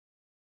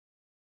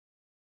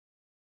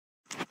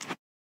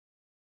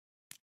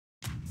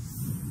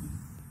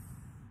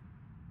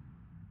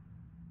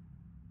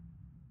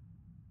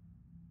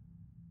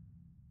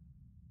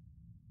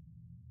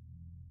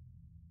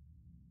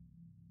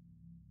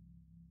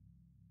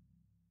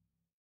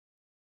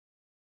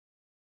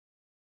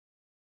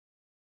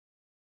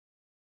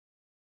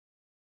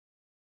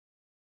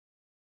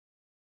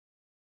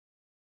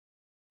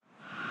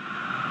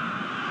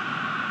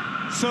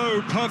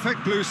So,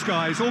 perfect blue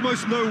skies,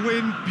 almost no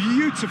wind,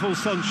 beautiful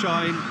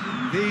sunshine.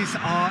 These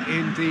are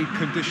indeed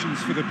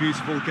conditions for the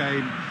beautiful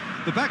game.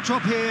 The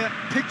backdrop here,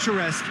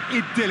 picturesque,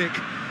 idyllic.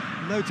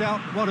 No doubt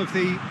one of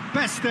the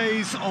best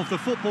days of the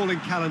footballing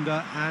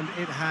calendar, and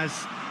it has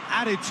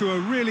added to a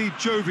really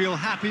jovial,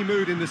 happy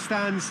mood in the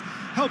stands,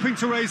 helping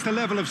to raise the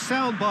level of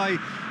sound by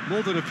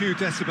more than a few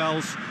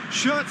decibels.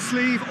 Shirt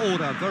sleeve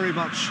order, very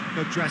much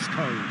the dress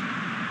code.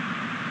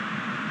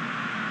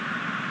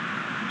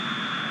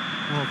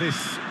 Well,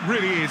 this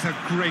really is a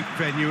great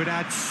venue. It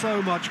adds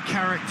so much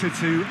character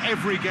to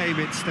every game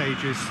it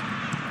stages.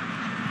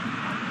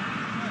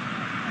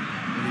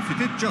 And if you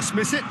did just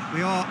miss it,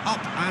 we are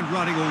up and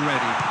running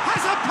already.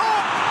 Has a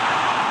pop!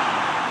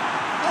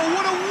 Oh,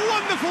 what a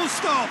wonderful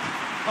stop!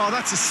 Oh,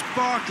 that's a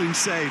sparkling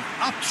save.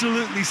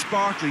 Absolutely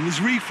sparkling. His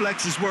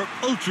reflexes were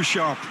ultra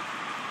sharp.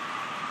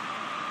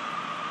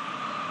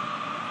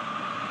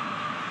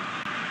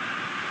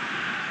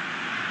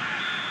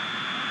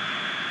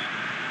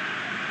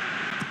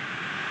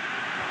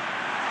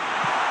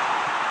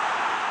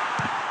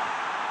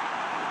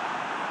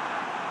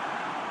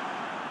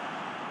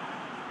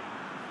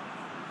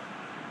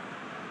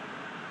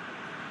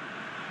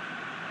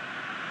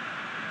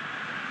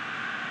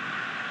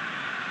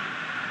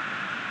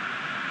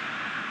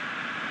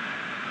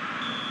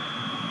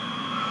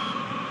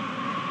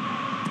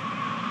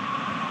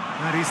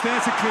 And he's there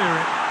to clear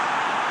it.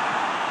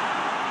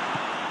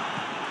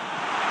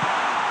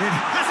 It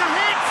has a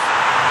hit!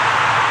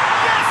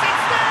 Yes,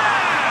 it's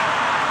there!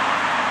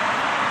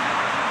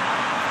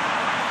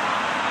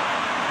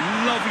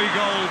 Lovely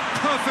goal,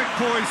 perfect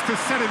poise to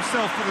set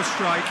himself for the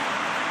strike.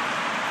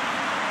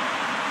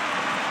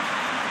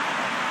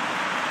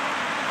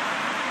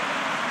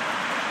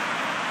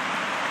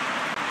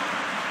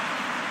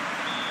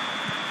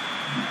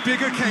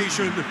 Big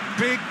occasion,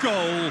 big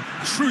goal,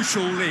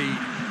 crucial lead.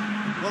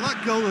 Well,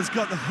 that goal has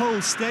got the whole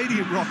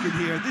stadium rocking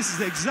here. This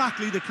is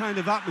exactly the kind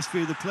of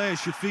atmosphere the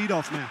players should feed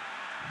off now.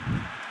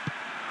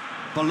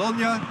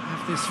 Bologna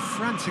have this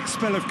frantic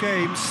spell of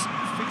games.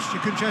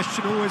 Fixture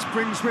congestion always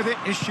brings with it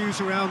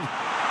issues around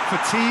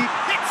fatigue.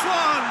 Hits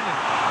one!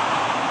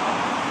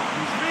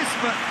 He's missed,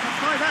 but not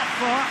by that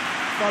far.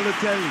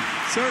 Balotelli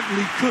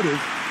certainly could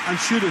have and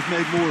should have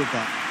made more of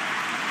that.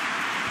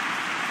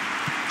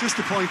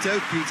 Just to point out,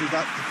 Peter,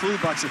 that the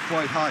fullbacks are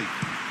quite high.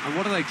 And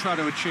what are they trying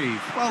to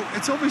achieve? Well,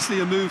 it's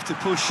obviously a move to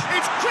push.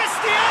 It's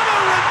Cristiano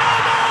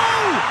Ronaldo!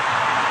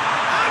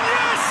 And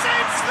yes,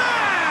 it's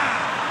there!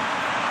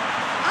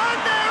 And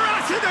they're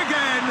at it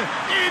again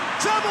in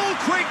double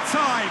quick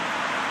time.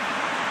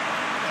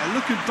 Yeah,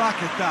 looking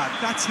back at that,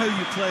 that's how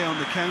you play on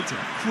the counter.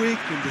 Quick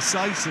and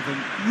decisive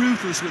and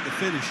ruthless with the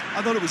finish.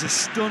 I thought it was a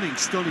stunning,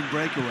 stunning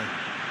breakaway.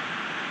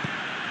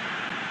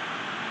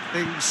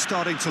 Things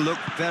starting to look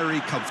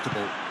very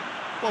comfortable.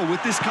 Well,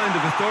 with this kind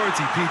of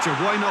authority, Peter,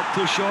 why not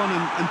push on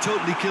and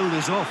totally kill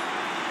this off?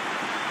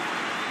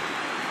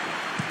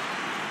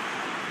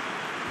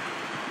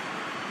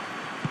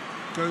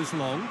 Goes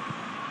long.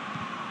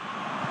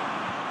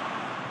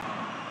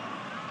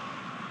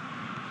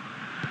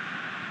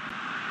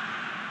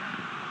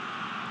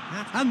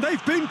 And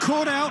they've been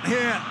caught out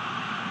here.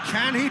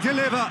 Can he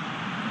deliver?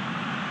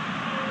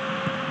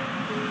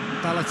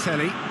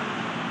 Balotelli.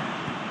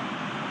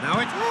 Now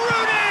it's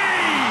Rooney!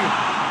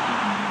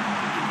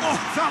 Oh,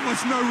 that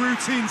was no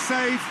routine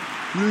save.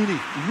 Rooney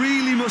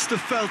really must have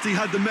felt he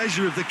had the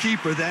measure of the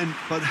keeper then,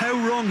 but how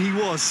wrong he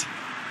was.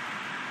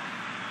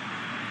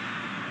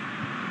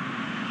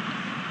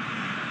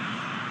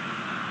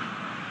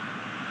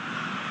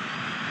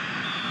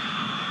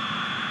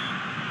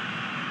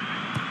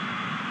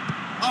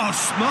 Oh,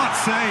 smart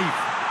save.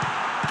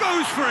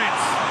 Goes for it.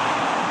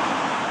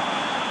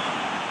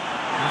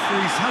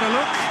 Referee's had a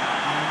look,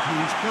 and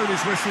he's blown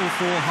his whistle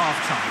for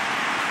half-time.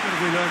 What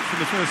have we learned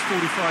from the first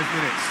 45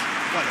 minutes?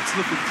 Well, it's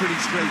looking pretty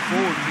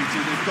straightforward, Peter.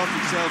 They've got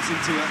themselves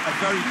into a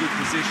very good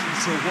position,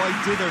 so why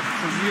dither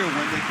from here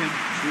when they can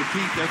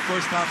repeat their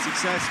first-half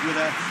success with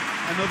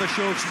another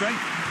show of strength?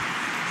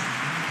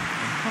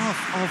 Half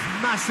of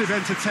massive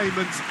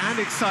entertainment and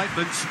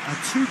excitement. A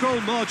two-goal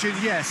margin,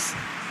 yes,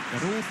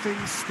 but all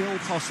things still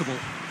possible.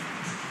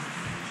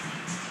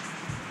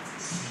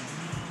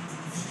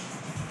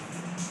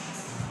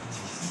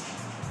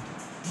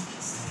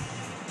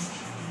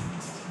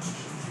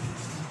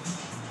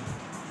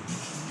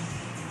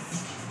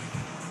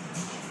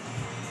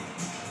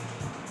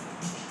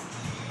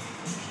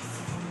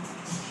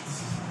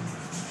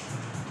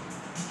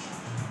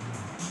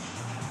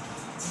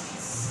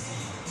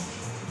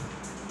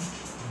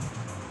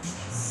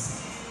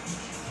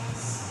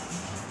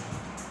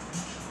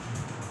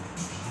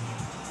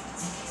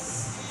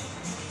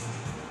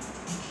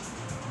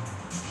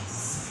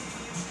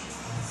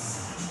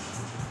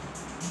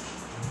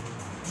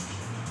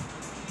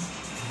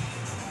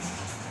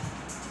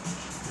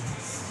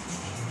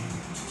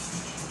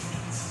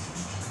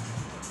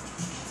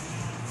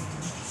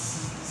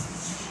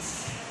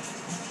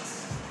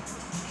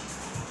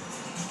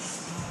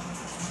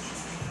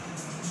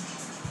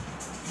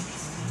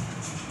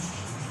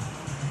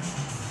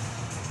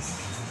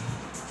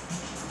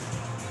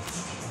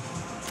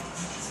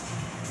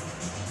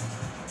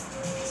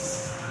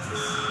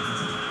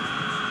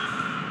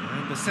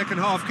 second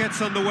half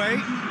gets underway.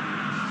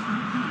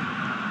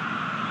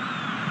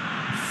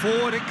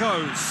 Forward it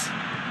goes.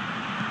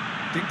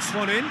 Dinks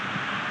one in.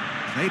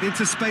 Played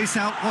into space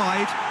out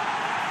wide.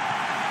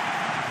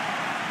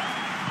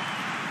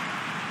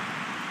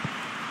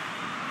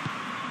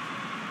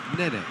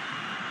 Nene.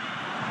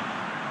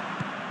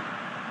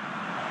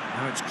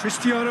 Now it's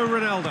Cristiano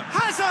Ronaldo.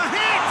 Has a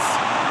hit!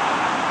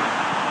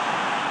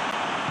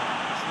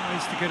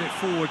 Tries to get it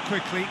forward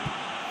quickly.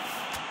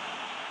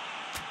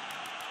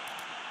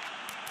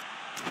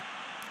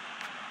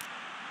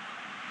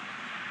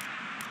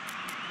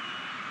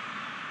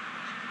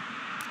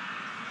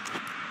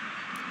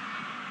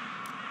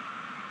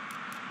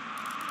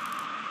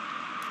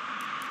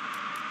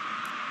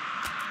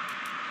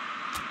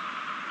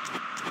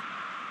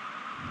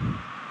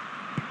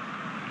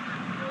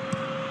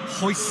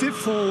 Hoists it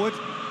forward.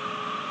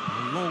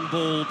 A long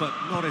ball, but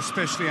not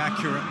especially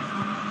accurate.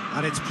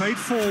 And it's played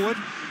forward.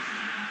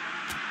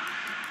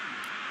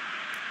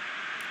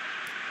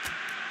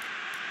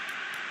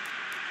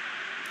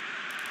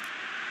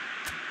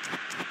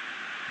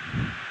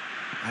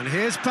 And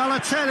here's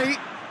Balotelli.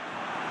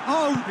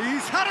 Oh,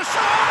 he's had a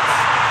shot!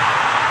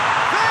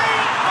 They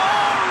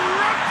are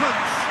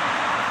rampant!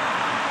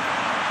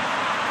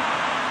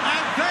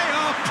 And they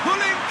are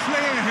pulling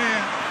clear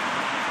here.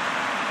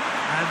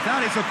 And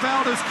that is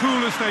about as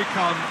cool as they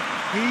come.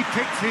 He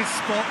picked his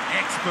spot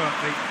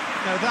expertly.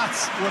 Now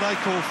that's what I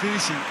call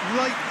finishing,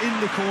 right in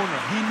the corner.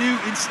 He knew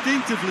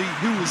instinctively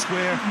who was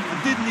where and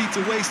didn't need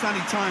to waste any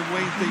time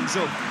weighing things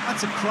up.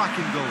 That's a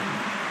cracking goal.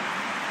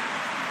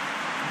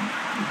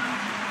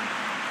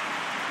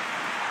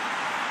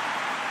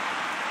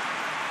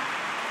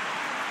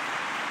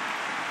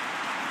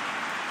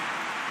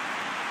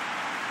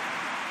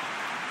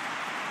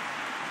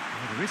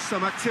 There is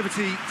some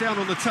activity down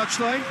on the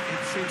touchline.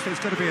 It seems there's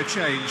going to be a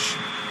change.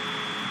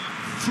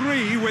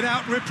 3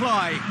 without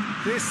reply.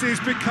 This is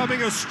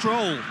becoming a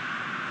stroll.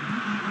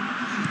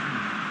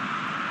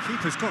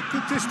 Keeper's got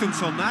good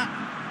distance on that.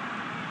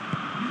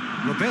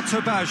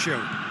 Roberto Baggio.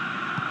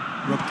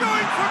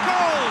 Going for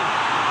goal!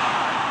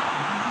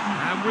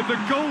 And with the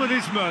goal at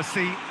his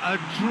mercy, a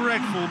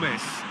dreadful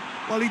miss.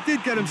 Well, he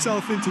did get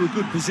himself into a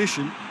good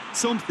position,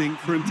 something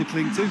for him to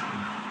cling to.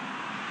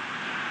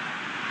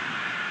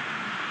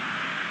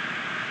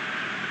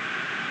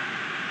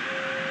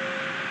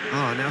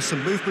 Now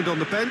some movement on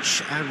the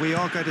bench, and we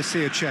are going to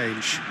see a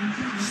change.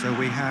 So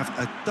we have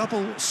a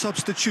double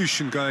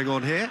substitution going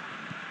on here.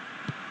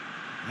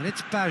 And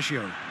it's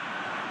Baggio.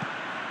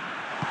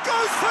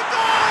 Goes for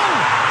goal!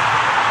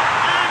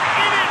 And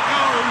in it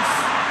goes!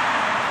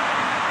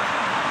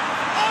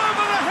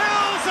 Over the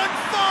hills and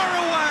far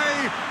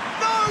away!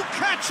 No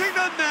catching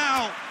them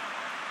now!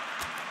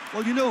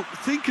 Well, you know,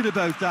 thinking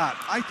about that,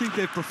 I think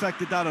they've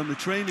perfected that on the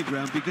training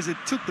ground because it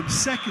took them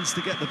seconds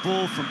to get the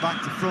ball from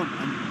back to front,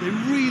 and they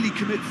really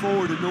commit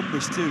forward in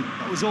numbers too.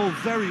 That was all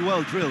very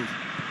well drilled.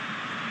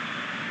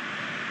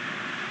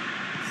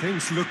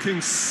 Things looking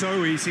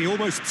so easy,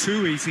 almost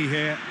too easy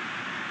here.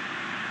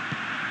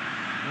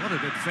 What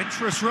an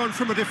adventurous run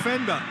from a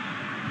defender.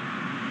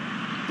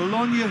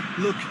 Bologna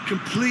look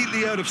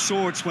completely out of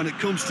sorts when it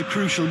comes to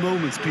crucial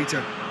moments,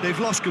 Peter. They've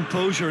lost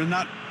composure and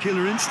that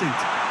killer instinct.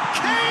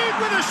 Kane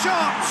with a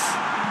shot!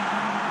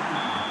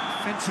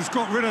 Defence has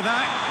got rid of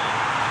that.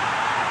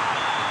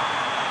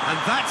 And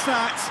that's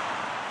that.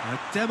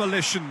 A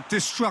demolition,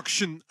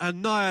 destruction,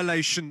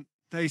 annihilation.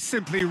 They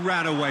simply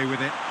ran away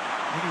with it.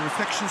 Any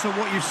reflections on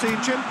what you've seen,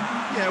 Jim?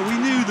 Yeah, we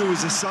knew there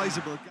was a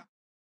sizable gap.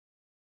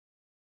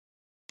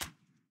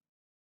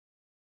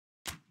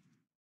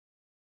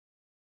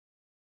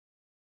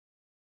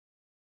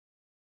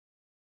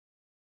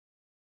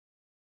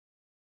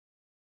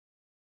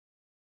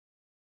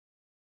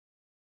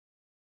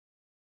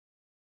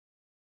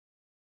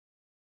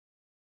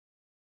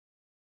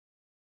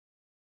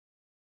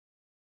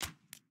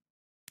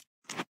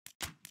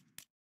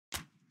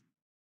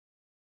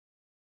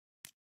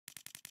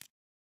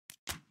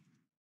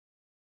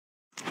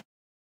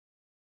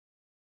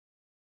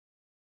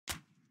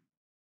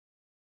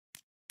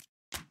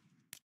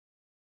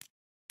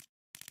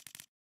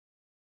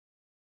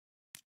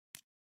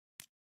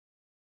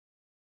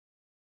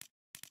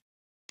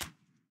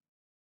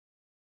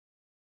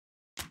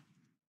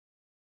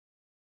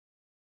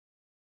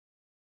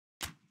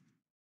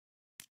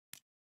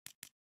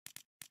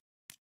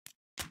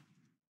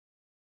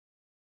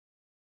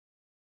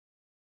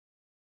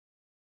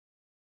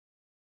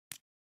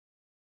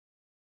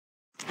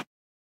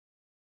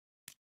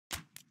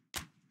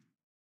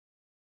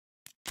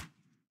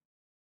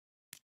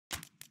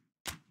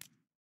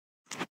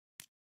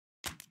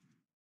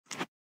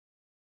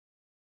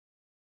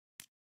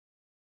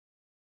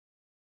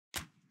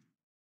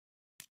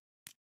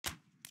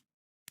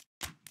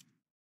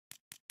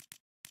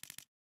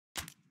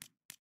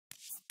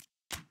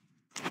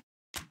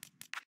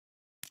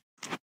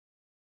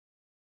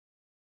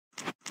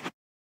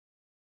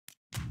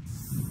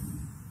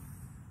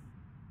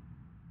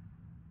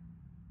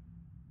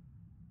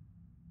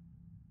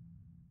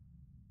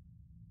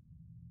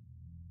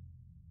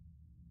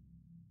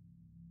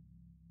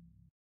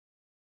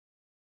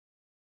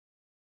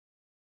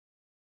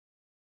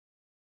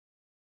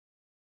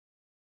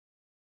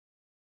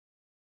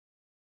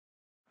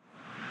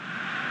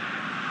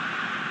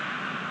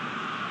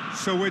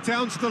 So we're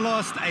down to the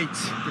last 8.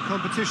 The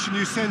competition,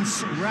 you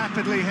sense,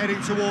 rapidly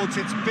heading towards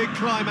its big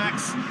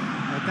climax.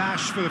 A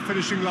dash for the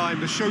finishing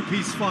line, the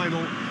showpiece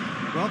final.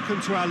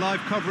 Welcome to our live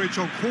coverage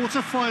on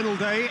quarter-final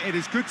day. It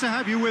is good to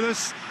have you with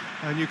us,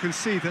 and you can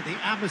see that the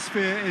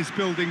atmosphere is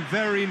building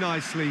very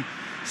nicely.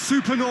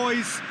 Super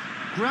noise,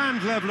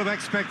 grand level of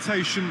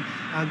expectation,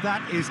 and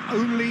that is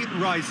only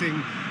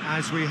rising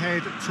as we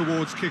head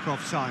towards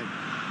kick-off time.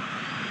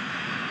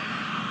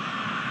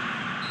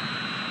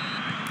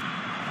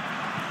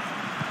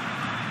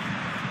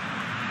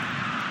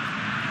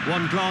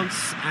 One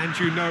glance and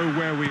you know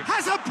where we...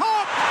 Has a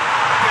pop!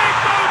 Big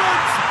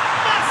moment!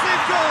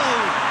 Massive goal!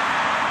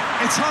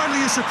 It's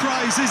hardly a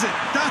surprise, is it?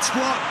 That's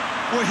what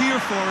we're here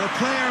for. A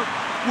player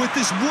with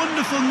this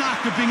wonderful knack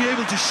of being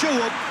able to show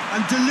up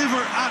and deliver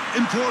at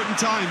important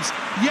times.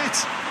 Yet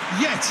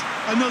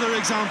another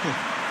example.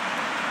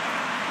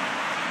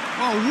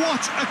 Oh,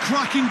 what a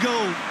cracking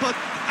goal, but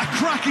a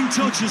cracking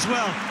touch as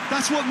well.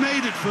 That's what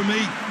made it for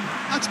me.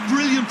 That's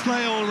brilliant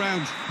play all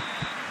round.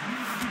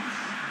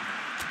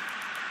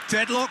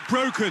 Deadlock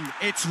broken,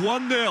 it's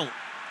 1-0.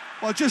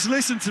 Well, just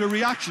listen to the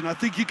reaction. I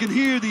think you can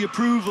hear the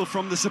approval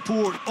from the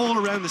support all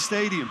around the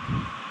stadium.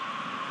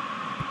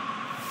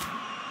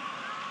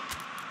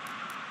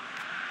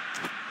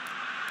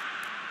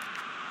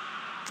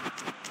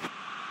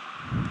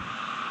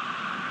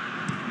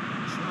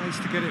 Tries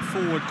to get it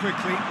forward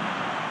quickly.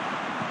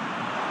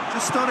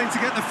 Just starting to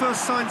get the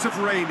first signs of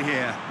rain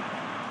here.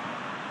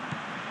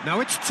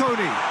 Now it's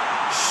Tony.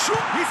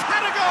 Shoot, he's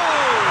had a goal!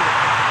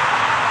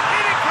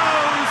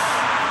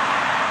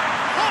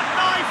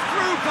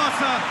 Through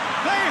butter,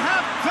 they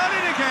have done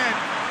it again.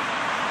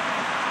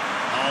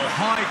 Oh,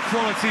 high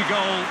quality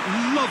goal,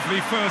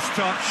 lovely first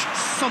touch,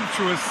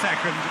 sumptuous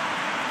second.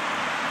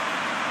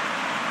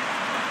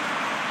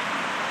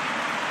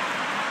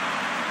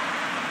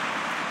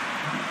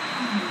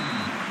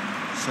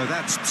 So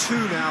that's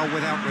 2 now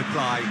without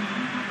reply.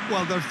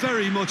 Well, they're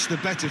very much the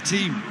better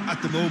team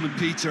at the moment,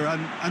 Peter,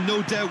 and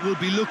no doubt will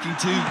be looking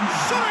to...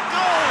 Shot a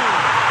goal!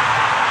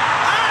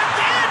 And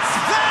it's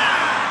there!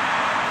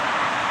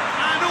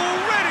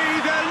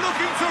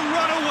 To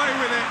run away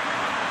with it.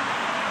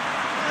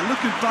 And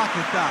looking back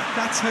at that,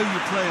 that's how you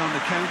play on the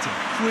counter.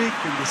 Quick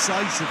and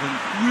decisive and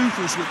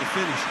ruthless with the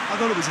finish. I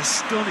thought it was a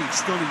stunning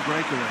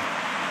breakaway.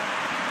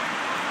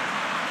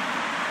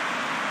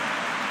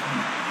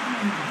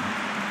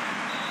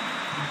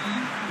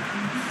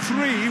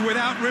 Three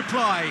without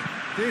reply.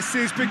 This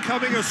is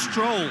becoming a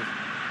stroll.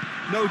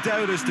 No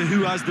doubt as to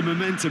who has the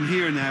momentum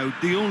here now.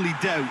 The only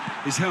doubt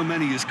is how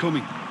many is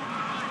coming.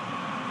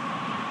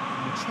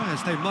 Try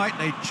as they might,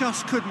 they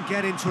just couldn't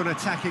get into an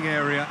attacking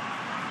area.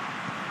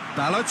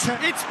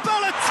 Balotelli, it's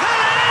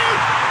Balotelli!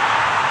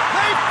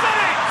 They've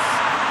done it!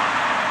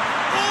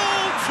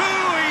 All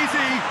too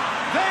easy.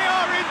 They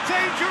are in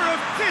danger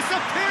of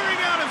disappearing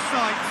out of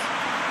sight.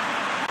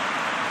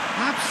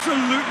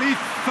 Absolutely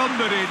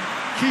thundered in.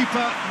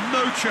 Keeper,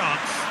 no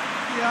chance.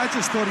 Yeah, I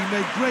just thought he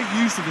made great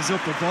use of his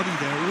upper body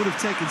there. It would have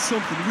taken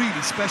something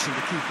really special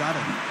to keep that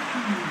in.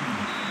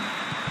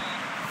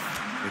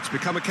 It's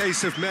become a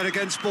case of men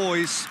against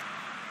boys.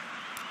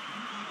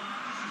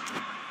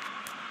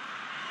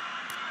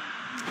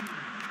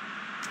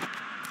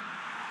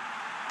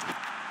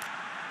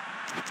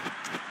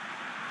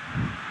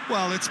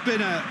 Well, it's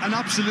been an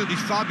absolutely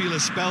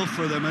fabulous spell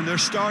for them, and they're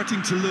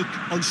starting to look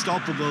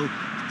unstoppable.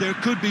 There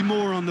could be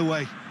more on the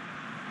way.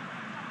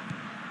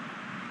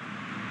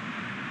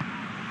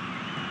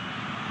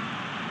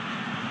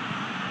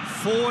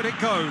 Forward it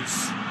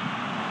goes.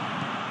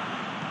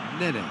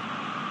 Nene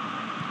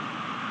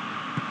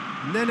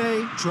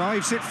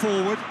drives it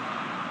forward.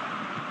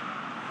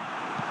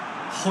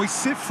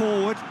 Hoists it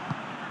forward.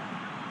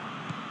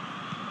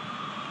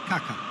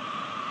 Kaka.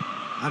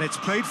 And it's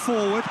played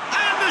forward.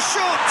 And the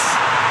shot!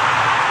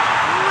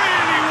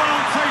 Really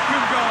well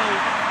taken goal.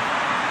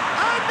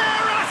 And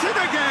they're at it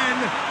again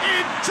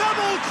in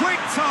double quick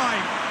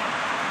time.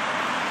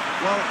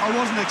 Well, I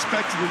wasn't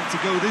expecting them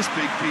to go this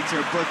big,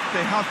 Peter, but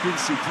they have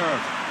been superb.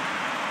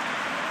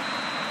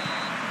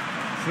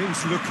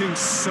 Things looking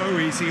so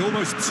easy,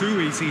 almost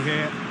too easy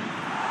here.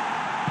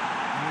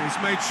 He's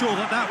made sure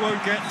that won't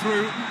get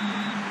through.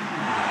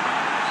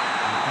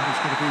 That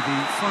is going to be the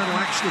final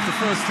action of the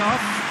first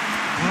half.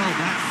 Well,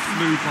 that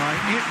flew by.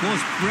 It was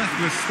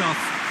breathless stuff.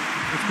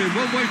 It's been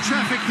one-way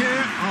traffic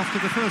here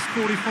after the first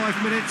 45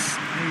 minutes.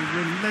 A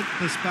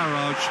relentless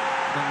barrage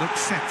that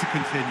looks set to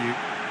continue.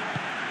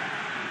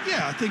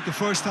 Yeah, I think the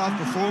first half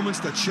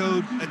performance that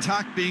showed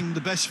attack being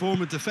the best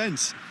form of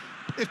defence.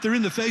 If they're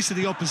in the face of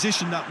the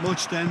opposition that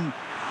much, then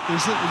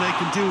there's little they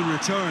can do in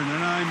return,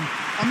 and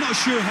I'm not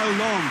sure how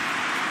long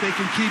they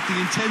can keep the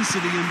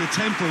intensity and the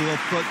tempo up,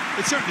 but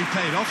it certainly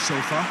paid off so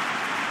far.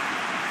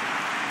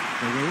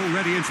 Well, we're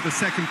already into the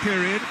second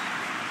period.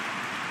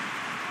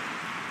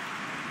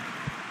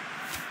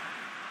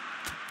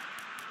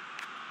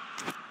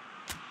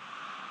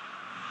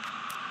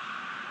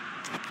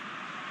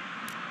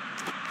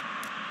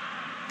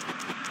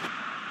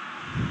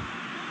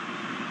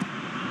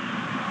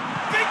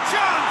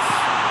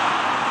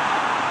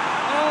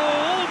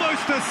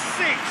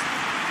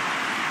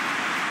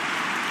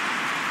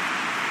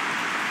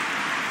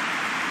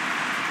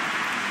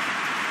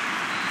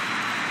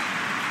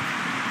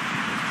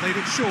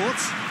 played it short.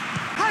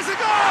 Has a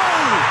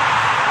goal!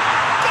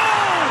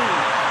 Goal!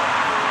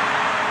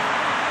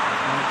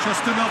 Well,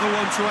 just another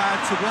one to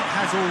add to what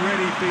has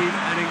already been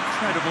an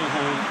incredible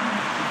haul.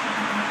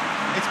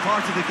 It's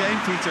part of the game,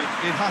 Peter.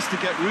 It has to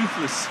get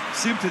ruthless.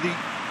 Sympathy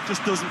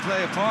just doesn't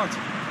play a part.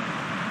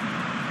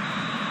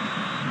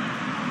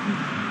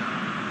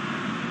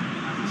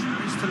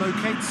 Tries to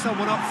locate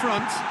someone up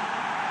front.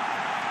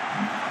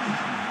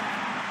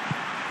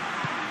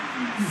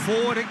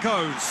 Forward it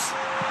goes.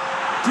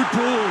 Good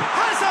ball.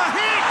 Has a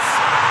hit!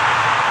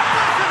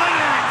 Back of the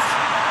net!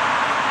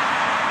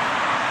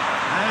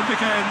 And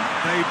again,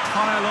 they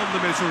pile on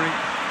the misery.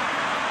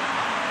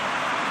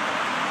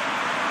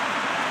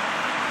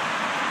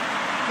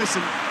 Listen,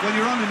 when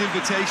you're on an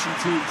invitation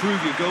to improve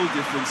your goal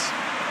difference,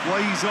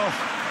 why ease off?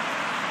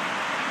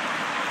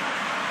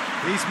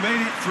 He's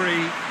made it 3.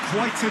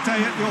 Quite a day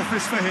at the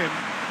office for him.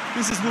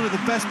 This is one of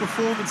the best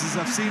performances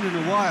I've seen in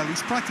a while.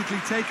 He's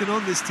practically taken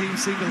on this team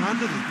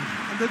single-handedly,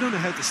 and they don't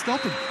know how to stop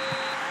him.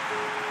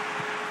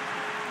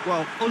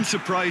 Well,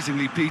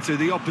 unsurprisingly, Peter,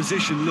 the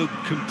opposition look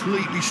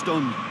completely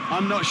stunned.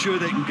 I'm not sure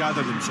they can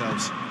gather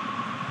themselves.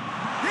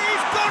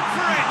 He's gone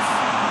for it!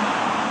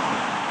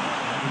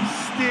 He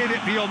steered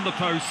it beyond the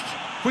post.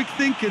 Quick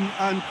thinking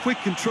and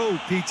quick control,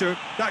 Peter.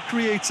 That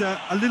creates a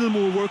little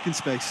more working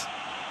space.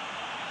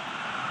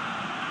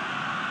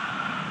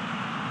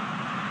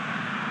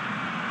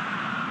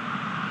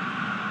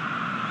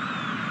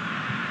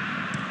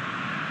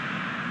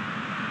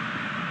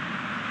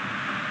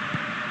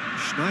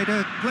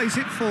 Schneider plays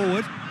it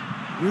forward.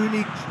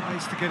 Rooney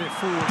tries to get it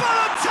forward.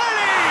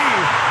 Balotelli!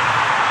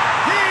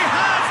 He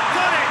has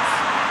done it!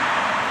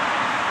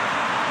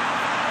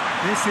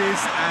 This is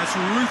as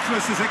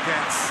ruthless as it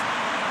gets.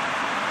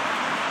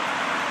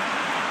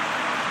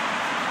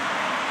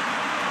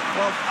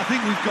 Well, I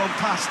think we've gone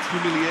past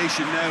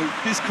humiliation now.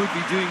 This could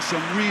be doing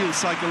some real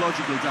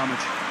psychological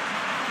damage.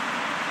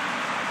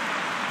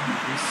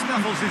 He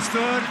snuffles his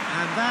third,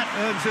 and that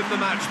earns him the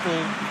match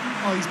ball.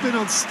 Oh, he's been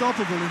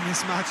unstoppable in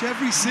this match.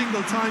 Every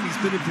single time he's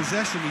been in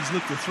possession, he's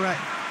looked a threat.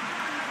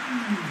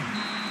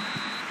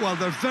 Well,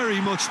 they're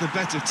very much the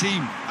better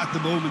team at the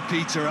moment,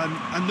 Peter, and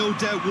no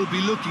doubt will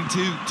be looking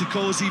to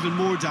cause even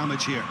more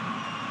damage here.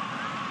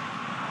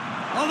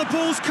 Oh, the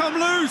ball's come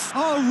loose!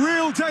 Oh,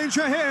 real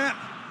danger here!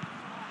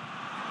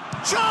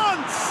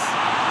 Chance!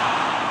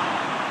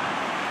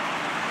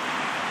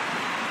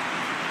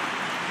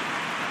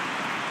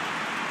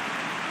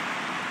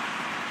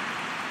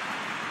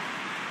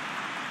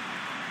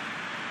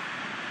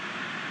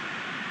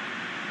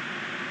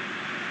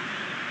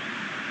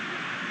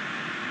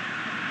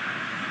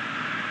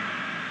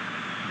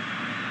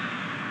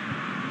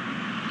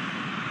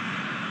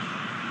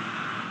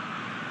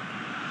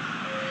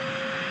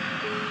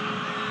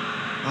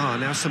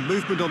 Now some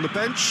movement on the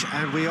bench,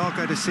 and we are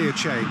going to see a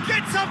change.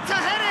 Gets up to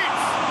head it!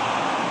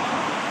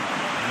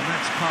 And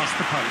that's past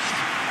the post.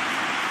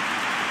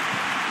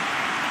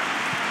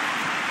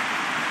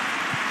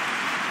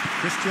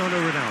 Cristiano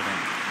Ronaldo.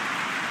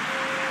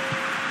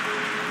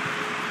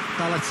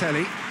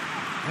 Balotelli.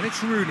 And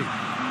it's Rooney.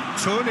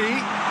 Tony.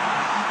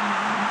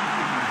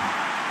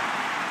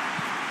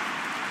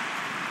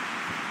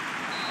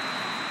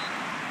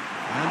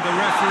 And the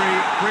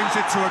referee brings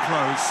it to a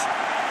close.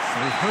 So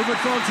home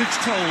advantage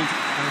told,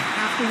 they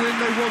have the win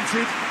they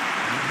wanted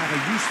and have a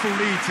useful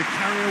lead to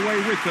carry away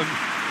with them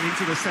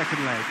into the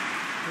second leg.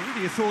 What are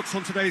your thoughts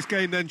on today's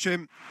game then,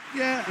 Jim?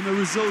 Yeah, and a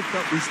result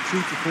that was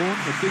true to form,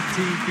 a big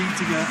team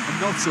beating a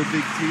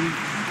not-so-big team,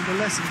 and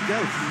the lessons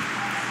go.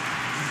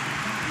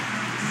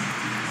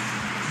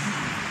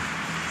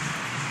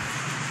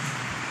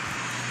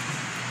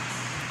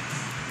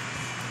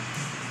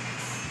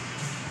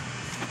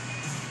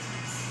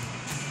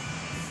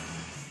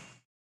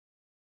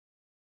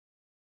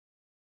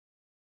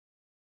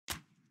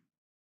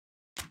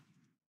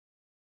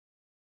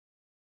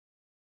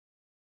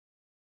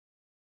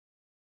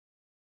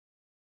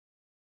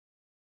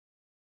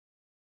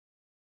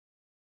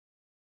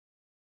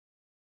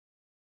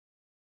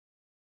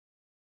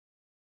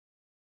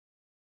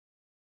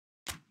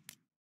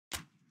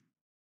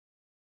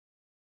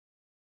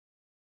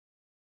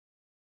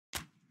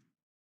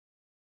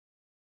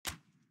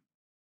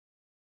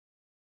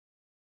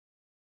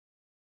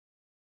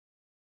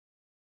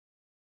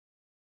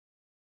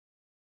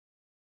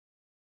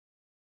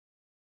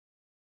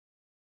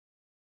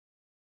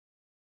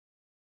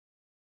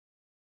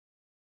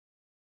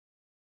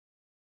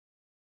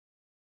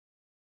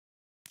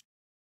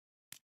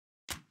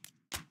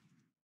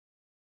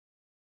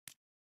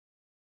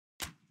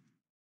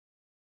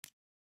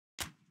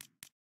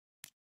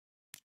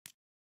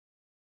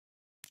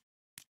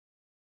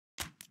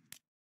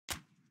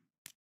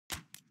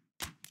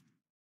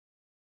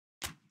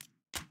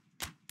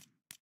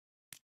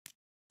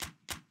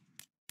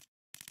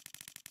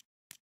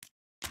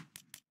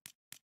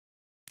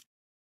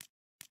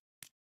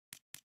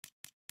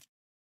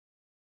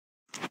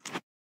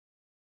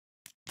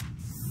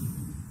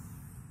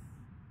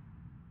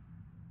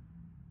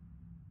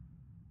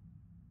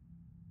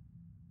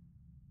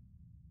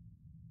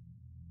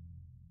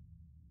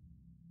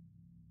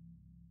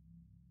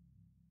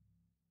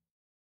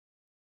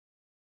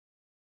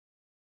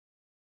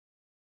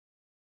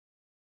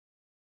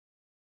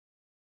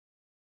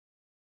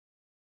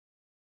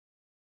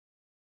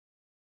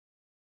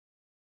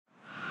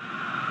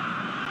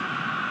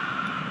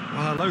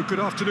 Well, hello, good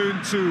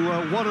afternoon to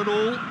one and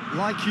all.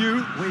 Like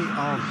you, we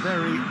are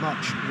very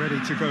much ready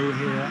to go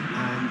here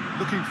and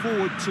looking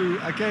forward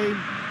to a game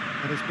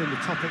that has been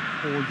the topic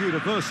for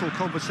universal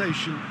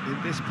conversation in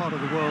this part of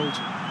the world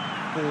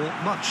for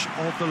much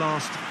of the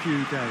last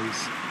few days.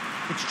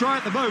 It's dry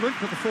at the moment,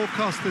 but the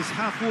forecasters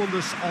have warned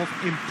us of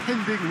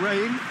impending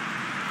rain.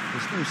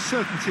 There's no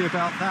certainty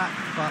about that,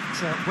 but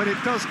when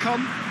it does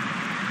come,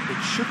 it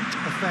shouldn't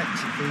affect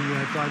the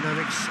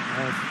dynamics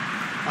of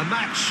a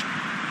match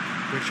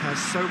which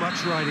has so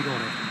much riding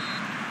on it.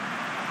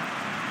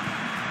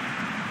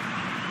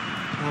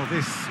 Well,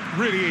 this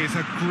really is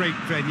a great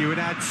venue. It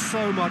adds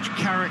so much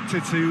character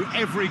to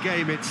every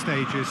game it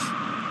stages.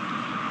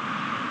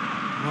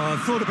 Well,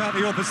 I thought about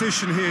the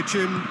opposition here,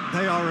 Jim.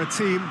 They are a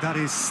team that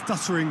is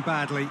stuttering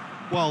badly.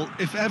 Well,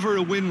 if ever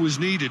a win was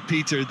needed,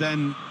 Peter,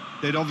 then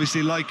they'd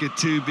obviously like it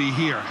to be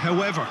here.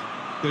 However,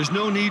 there's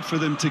no need for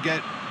them to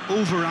get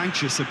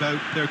over-anxious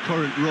about their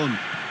current run.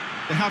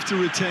 They have to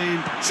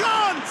retain...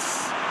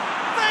 Chance!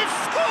 They've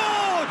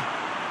scored!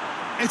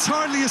 It's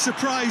hardly a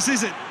surprise,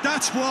 is it?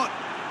 That's what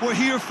we're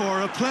here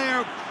for. A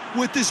player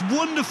with this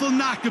wonderful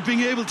knack of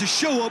being able to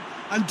show up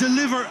and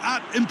deliver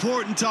at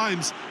important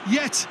times.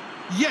 Yet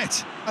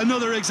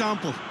another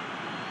example.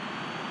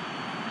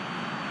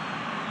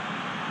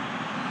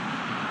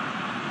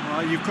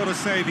 Well, you've got to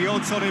say the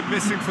odds on him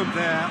missing from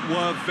there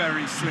were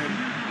very slim.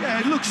 Yeah,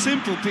 it looks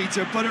simple,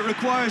 Peter, but it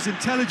requires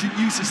intelligent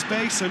use of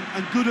space and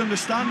good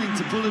understanding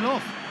to pull it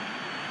off.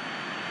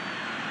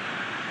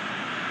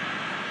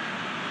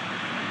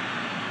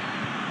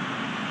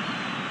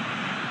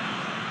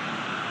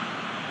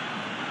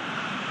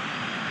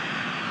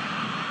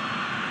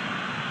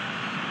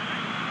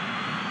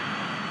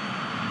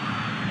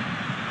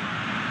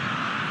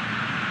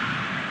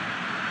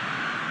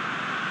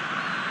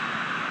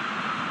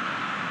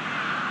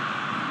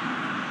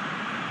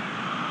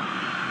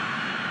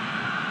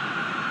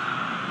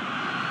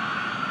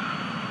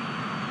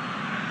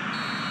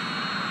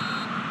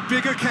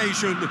 Big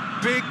occasion,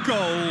 big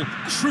goal,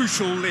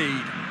 crucial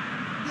lead.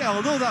 Yeah,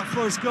 although that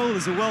first goal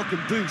is a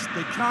welcome boost,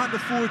 they can't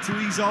afford to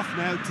ease off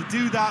now. To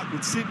do that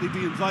would simply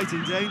be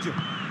inviting danger.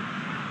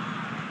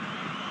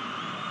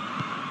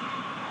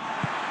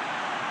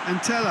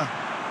 And Tella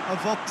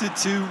have opted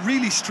to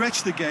really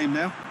stretch the game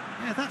now.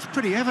 Yeah, that's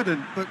pretty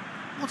evident, but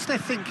what's their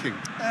thinking?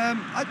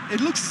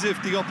 It looks as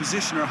if the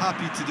opposition are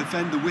happy to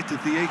defend the width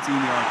of the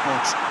 18-yard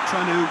box,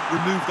 trying to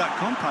remove that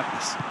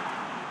compactness.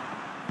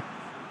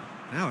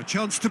 Now a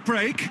chance to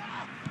break. It's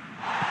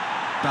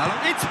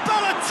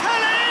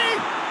Balotelli!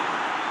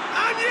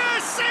 And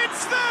yes,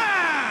 it's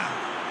there!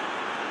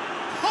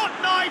 Hot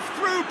knife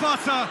through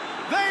butter.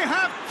 They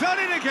have done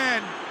it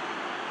again.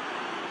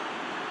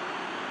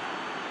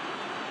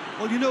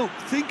 Well, you know,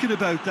 thinking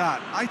about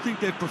that, I think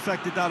they've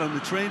perfected that on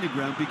the training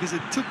ground because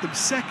it took them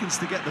seconds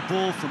to get the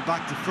ball from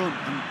back to front,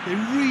 and they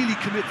really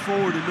commit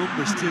forward in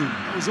numbers too.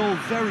 It was all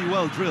very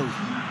well drilled.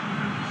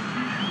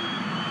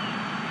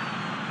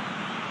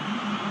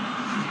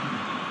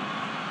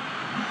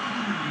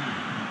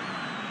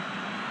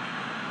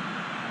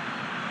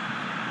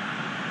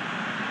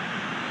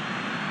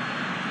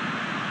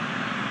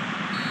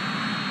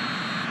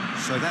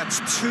 So that's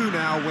two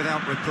now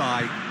without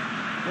reply.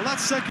 Well, that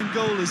second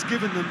goal has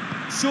given them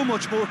so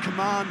much more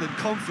command and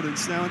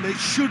confidence now, and they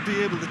should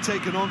be able to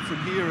take it on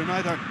from here and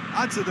either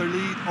add to their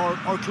lead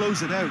or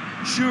close it out.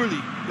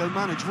 Surely they'll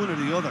manage one or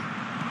the other.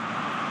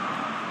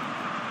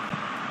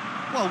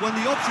 Well, when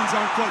the options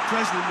aren't quite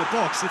present in the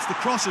box, it's the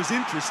crosser's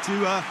interest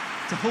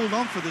to hold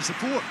on for the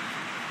support.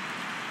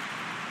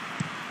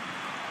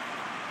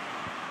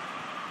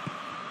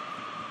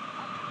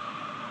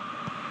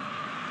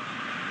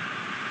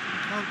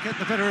 Can't get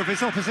the better of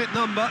his opposite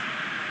number.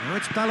 Now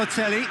it's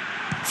Balotelli.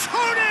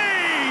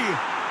 Tony!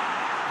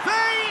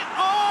 They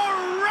are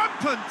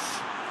rampant!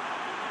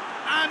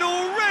 And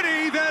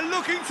already they're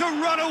looking to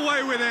run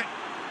away with it.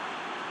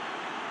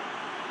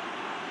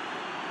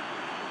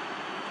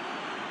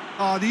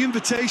 The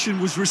invitation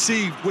was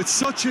received with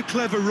such a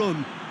clever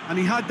run, and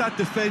he had that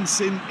defence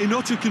in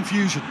utter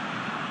confusion.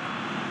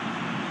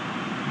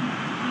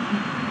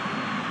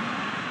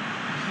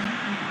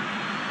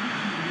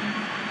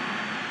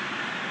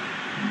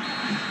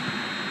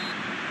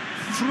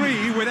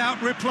 Three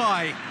without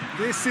reply.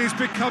 This is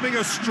becoming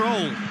a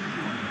stroll.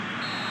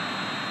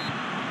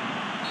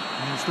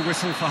 There's the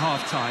whistle for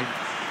half-time.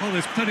 Well,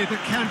 there's plenty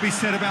that can be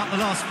said about the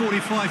last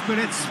 45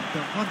 minutes,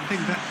 but one thing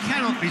that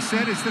cannot be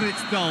said is that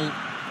it's dull.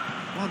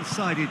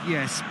 One-sided,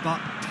 yes, but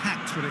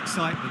packed with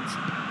excitement.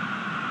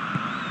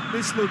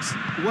 This looks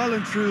well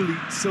and truly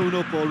sewn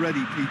up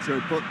already, Peter,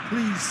 but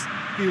please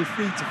feel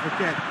free to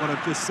forget what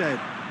I've just said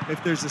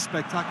if there's a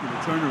spectacular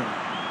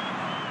turnaround.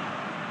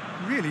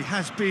 Really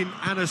has been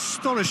an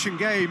astonishing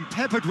game,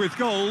 peppered with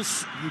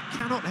goals. You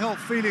cannot help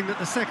feeling that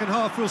the second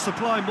half will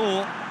supply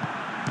more.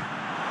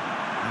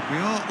 And we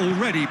are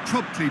already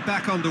promptly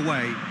back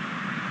underway.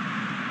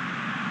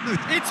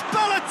 It's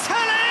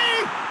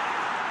Balotelli!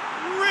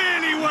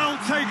 Really well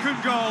taken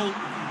goal.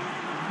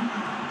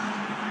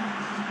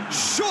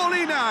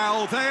 Surely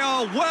now they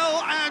are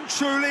well and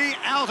truly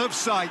out of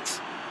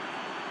sight.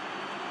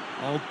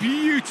 Oh,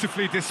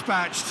 beautifully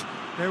dispatched.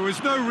 There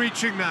was no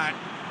reaching that.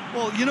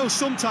 Well, you know,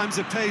 sometimes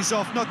it pays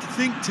off not to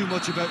think too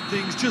much about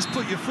things, just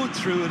put your foot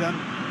through it, and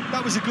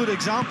that was a good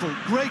example.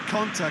 Great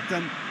contact,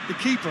 and the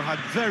keeper had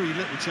very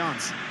little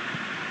chance.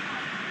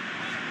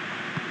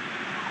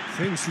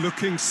 Things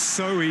looking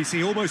so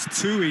easy, almost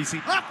too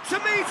easy. Up to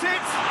meet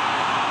it!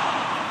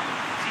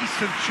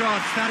 Decent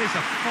chance, that is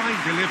a fine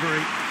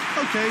delivery.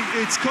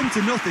 OK, it's come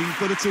to nothing,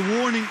 but it's a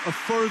warning of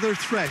further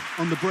threat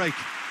on the break.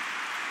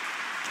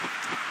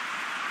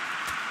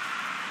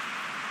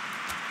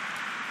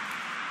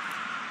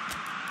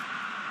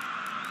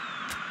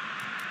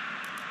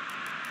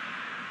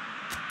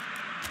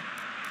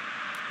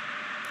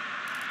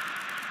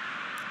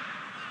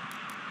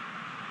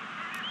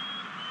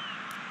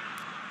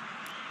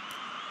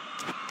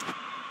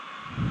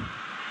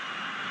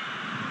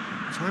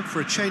 Time for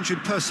a change in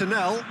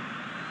personnel.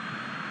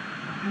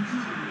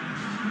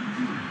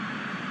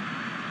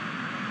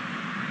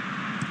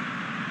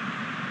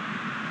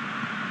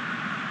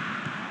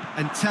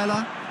 And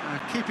Teller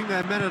keeping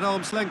their men at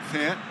arm's length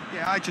here.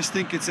 Yeah, I just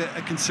think it's a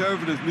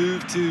conservative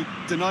move to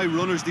deny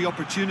runners the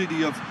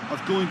opportunity of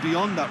going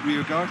beyond that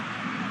rear guard.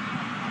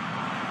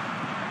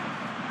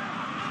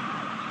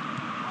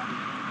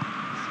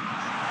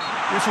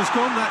 Whistle's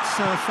gone, that's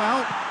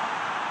foul.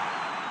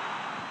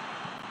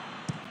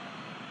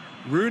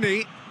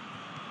 Rooney.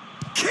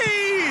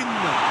 Keane!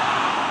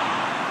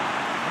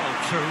 Oh,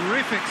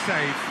 terrific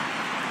save.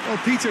 Well,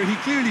 Peter, he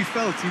clearly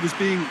felt he was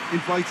being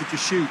invited to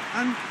shoot,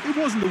 and it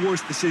wasn't the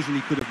worst decision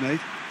he could have made.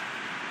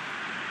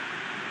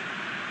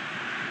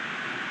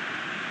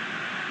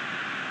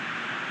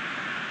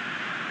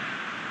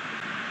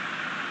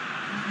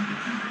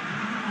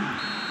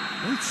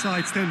 Both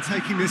sides then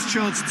taking this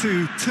chance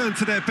to turn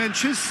to their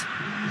benches.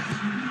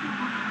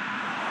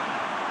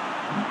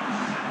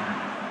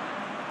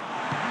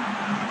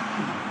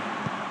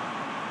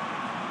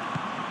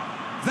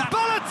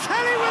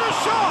 Balotelli with a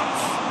shot!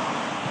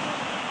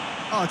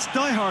 Oh, it's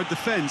die-hard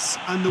defence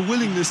and the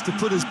willingness to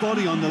put his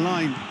body on the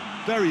line.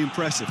 Very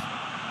impressive.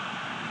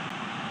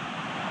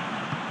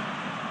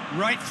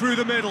 Right through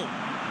the middle.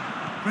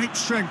 Great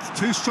strength,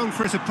 too strong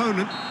for his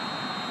opponent.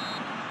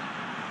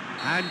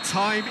 And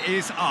time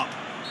is up.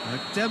 A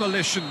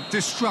demolition,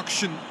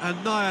 destruction,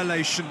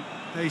 annihilation.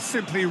 They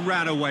simply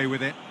ran away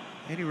with it.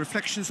 Any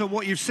reflections on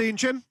what you've seen,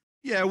 Jim?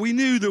 Yeah, we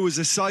knew there was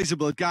a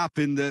sizable gap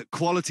in the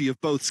quality of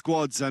both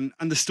squads, and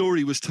the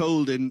story was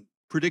told in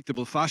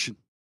predictable fashion.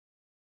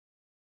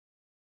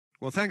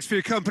 Well, thanks for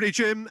your company,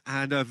 Jim,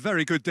 and a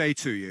very good day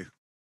to you.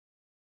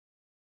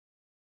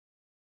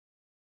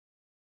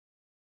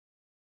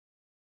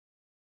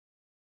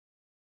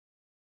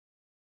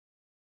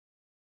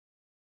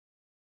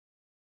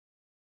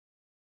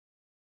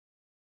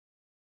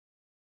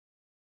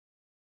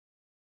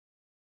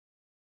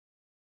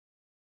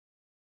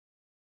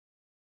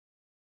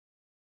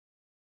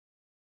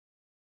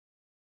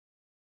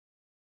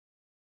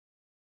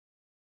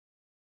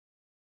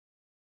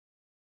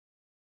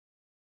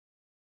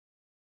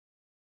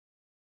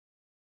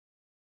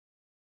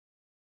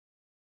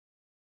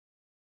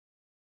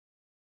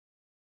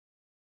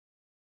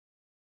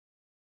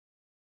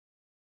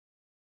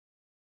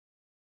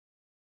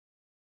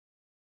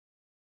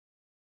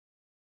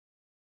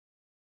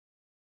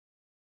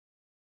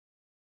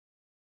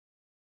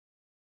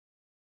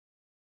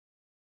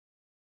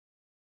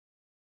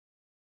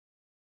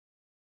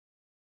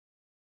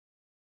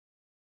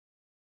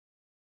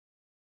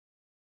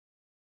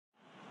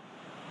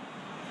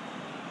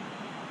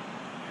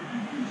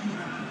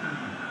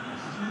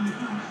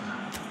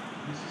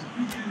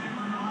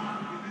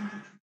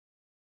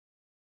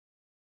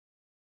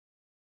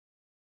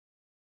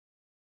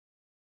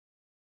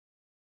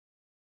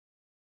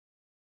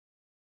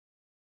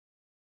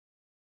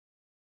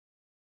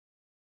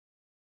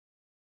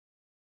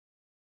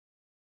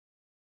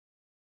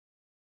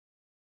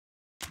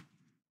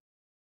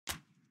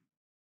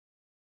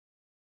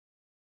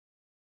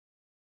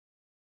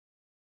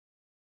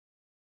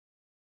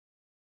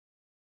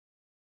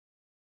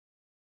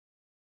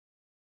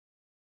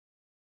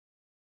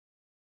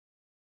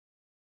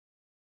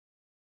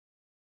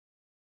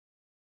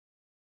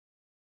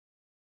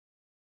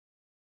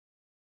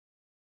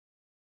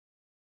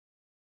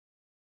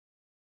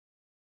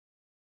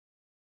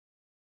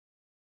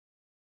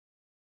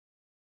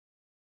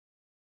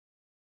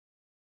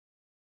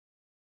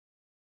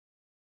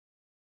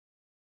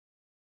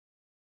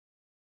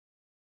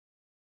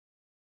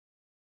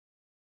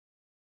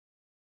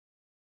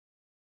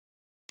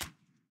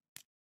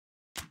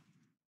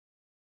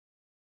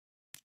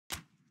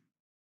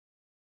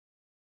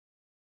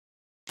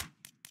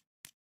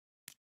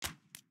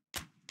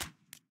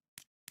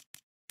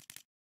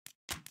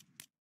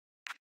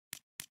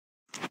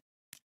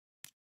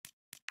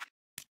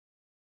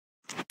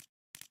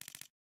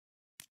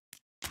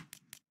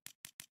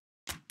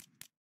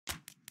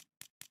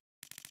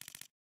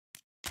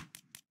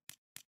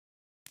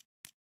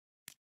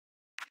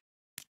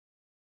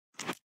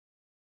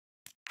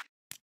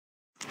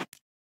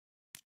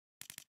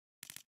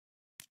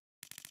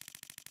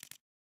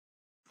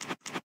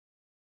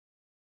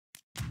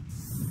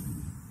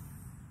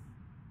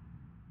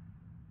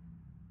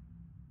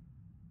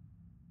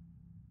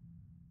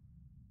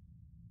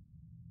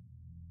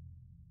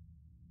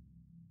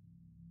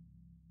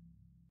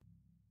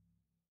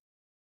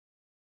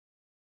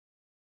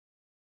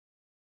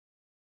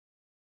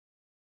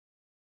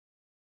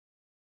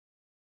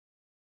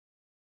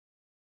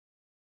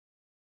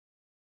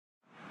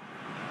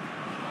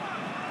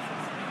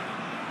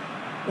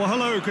 Well,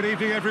 hello, good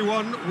evening,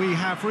 everyone. We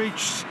have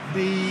reached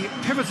the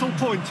pivotal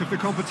point of the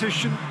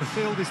competition. The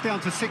field is down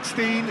to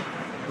 16.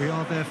 We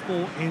are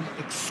therefore in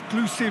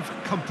exclusive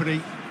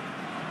company.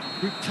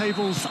 Group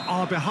tables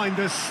are behind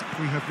us.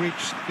 We have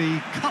reached the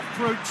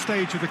cutthroat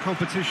stage of the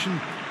competition.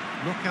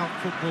 Knockout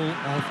football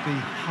of the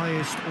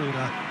highest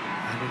order,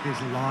 and it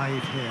is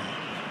live here.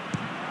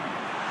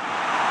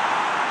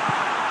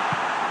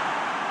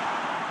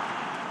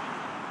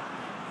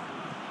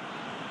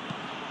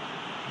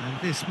 And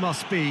this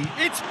must be...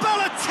 It's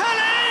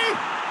Balotelli!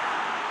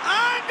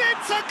 And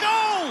it's a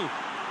goal!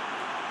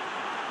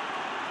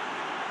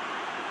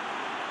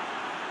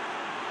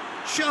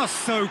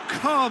 Just so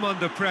calm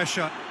under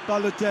pressure.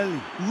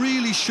 Balotelli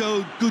really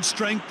showed good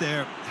strength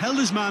there. Held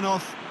his man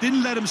off,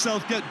 didn't let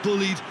himself get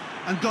bullied,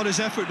 and got his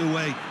effort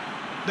away.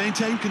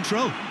 Maintained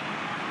control.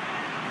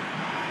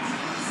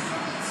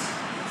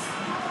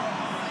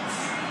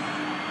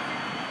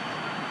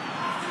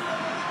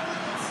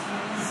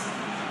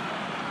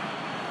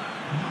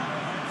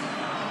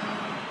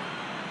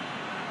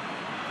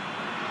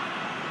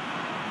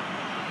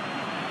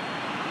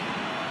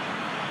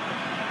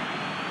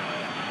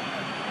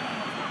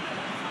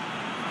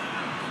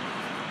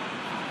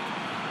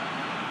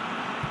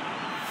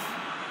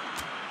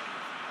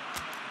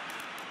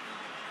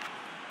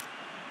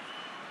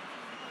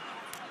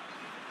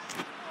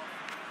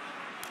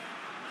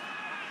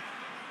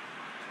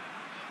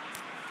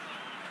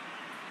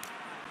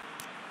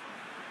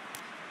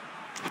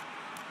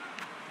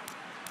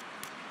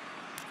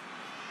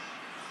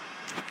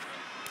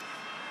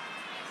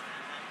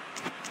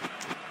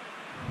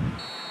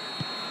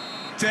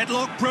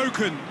 Deadlock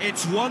broken,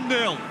 it's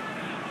 1-0.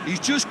 He's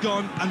just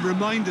gone and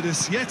reminded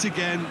us yet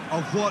again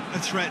of what a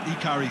threat he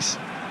carries.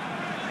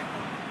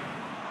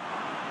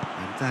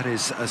 And that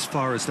is as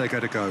far as they're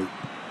going to go.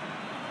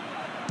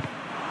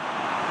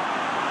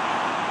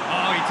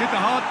 Oh, he did the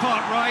hard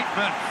part right,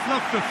 but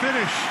fluffed the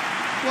finish.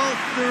 Well,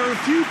 there are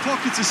a few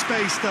pockets of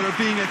space that are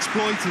being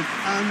exploited,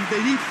 and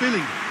they need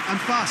filling,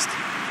 and fast.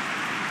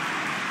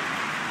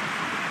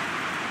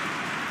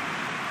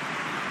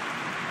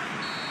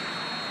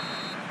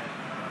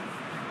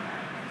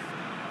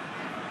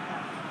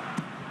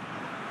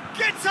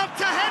 Gets up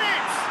to head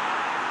it!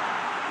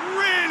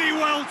 Really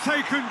well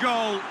taken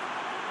goal.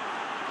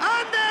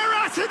 And they're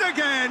at it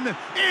again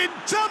in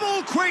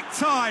double quick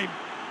time.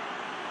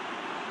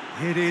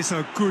 It is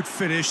a good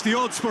finish. The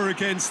odds were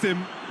against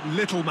him.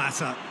 Little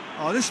matter.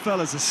 Oh, this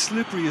fella's as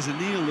slippery as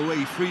an eel the way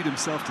he freed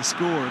himself to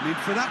score. I mean,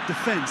 for that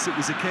defence, it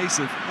was a case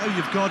of, now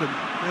you've got him,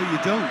 now you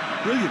don't.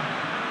 Brilliant.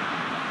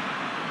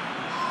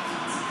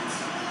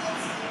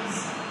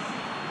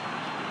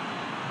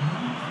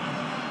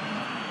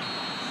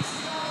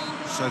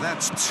 So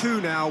that's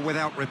 2 now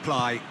without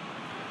reply.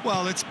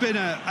 Well, it's been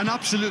an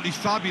absolutely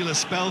fabulous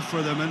spell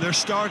for them, and they're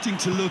starting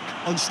to look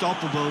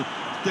unstoppable.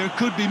 There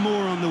could be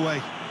more on the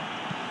way.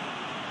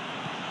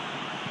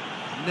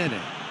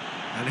 Nene.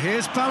 And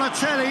here's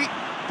Balotelli.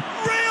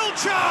 Real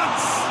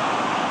chance!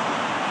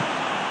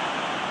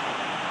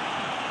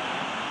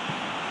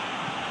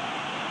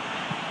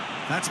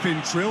 That's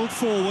been drilled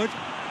forward.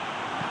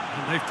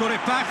 And they've got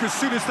it back as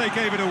soon as they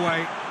gave it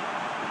away.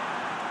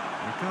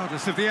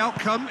 Regardless of the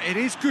outcome, it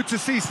is good to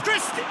see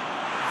Stristi.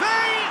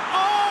 They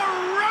are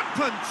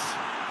rampant!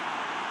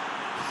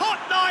 Hot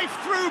knife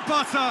through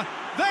butter.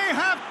 They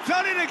have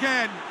done it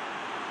again.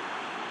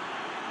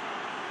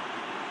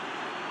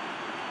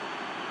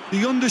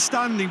 The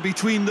understanding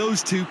between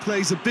those two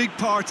plays a big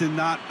part in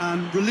that,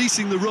 and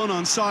releasing the run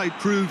on side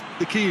proved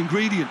the key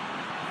ingredient.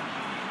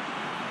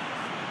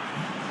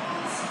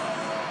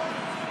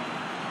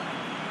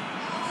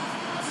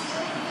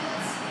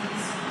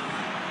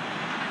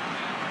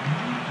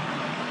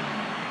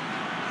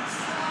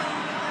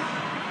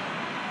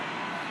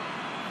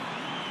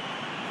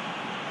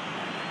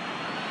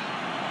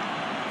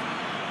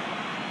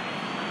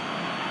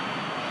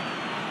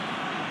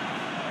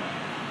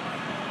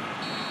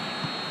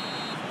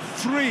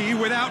 Three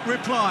without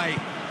reply.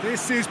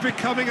 This is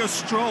becoming a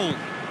stroll.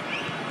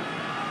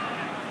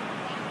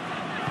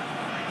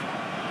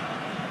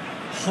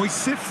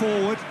 Hoists it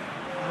forward.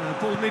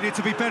 Ball needed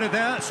to be better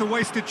there. It's a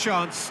wasted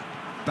chance.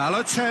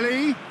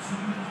 Balotelli.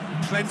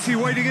 Plenty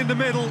waiting in the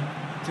middle.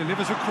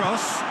 Delivers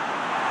across.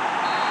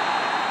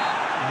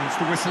 Here's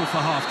the whistle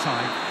for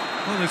half-time.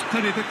 Well, there's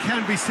plenty that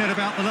can be said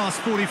about the last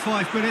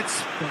 45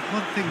 minutes, but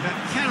one thing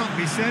that cannot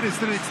be said is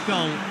that it's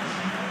dull.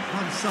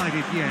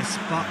 One-sided, yes,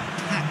 but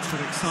packed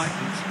with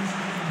excitement.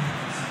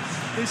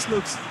 This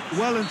looks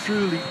well and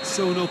truly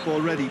sewn up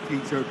already,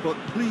 Peter, but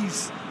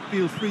please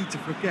feel free to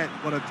forget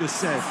what I've just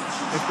said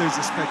if there's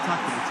a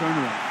spectacular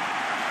turnaround.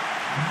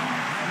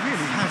 It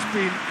really has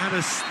been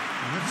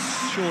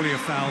that's surely a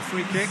foul.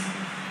 Free kick.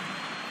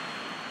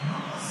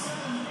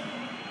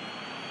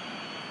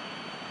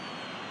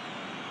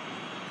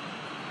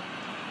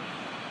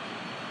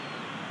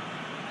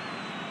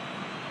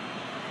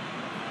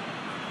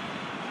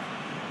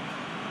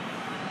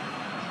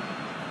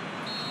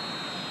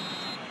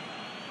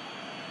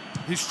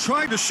 He's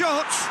trying the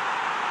shot.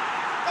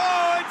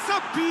 Oh, it's a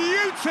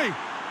beauty!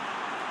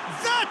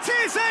 That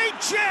is a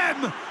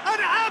gem! An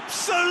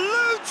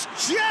absolute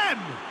gem!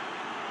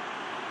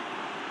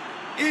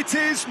 It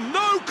is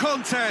no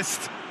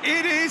contest.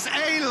 It is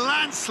a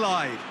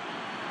landslide.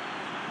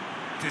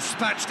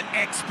 Dispatched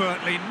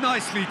expertly,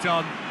 nicely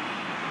done.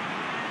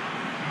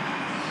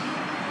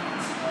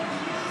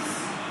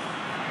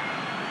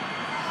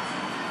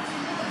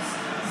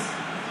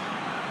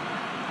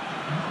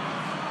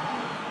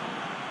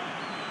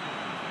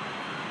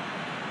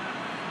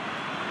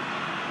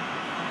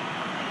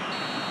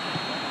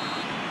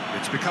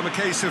 It's become a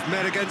case of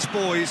men against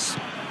boys.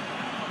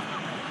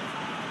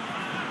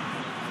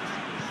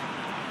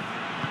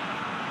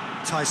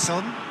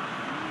 Tyson.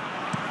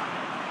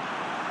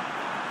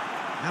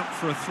 Out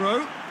for a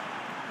throw.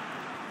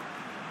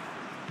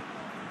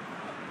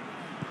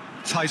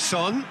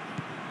 Tyson.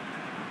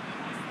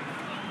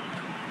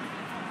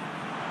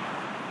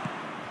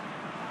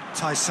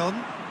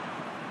 Tyson.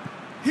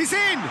 He's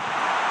in!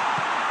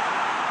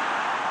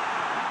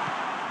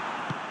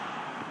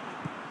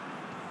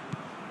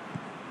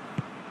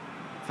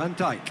 Van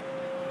Dijk.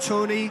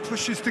 Tony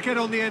pushes to get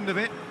on the end of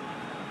it.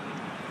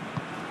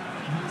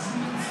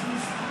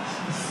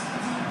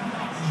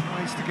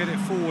 Tries to get it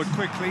forward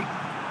quickly.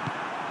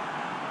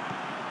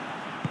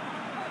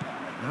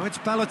 Now it's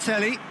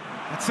Balotelli.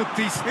 That's a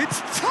decent...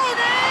 It's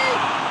Tony!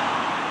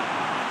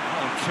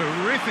 Oh,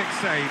 terrific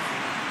save.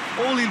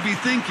 All he'll be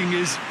thinking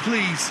is,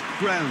 please,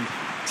 ground,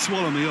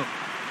 swallow me up.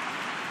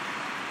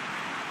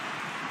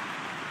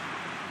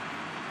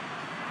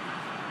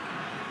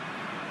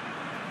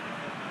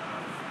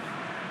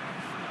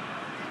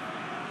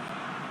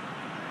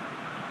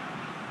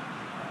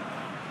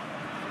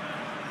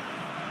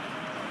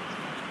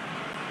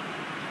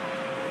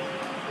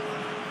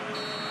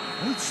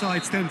 Both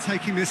sides then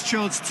taking this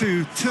chance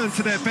to turn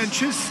to their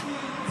benches.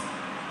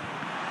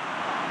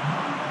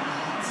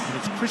 And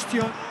it's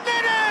Christian...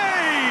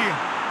 Nene!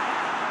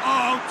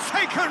 Oh,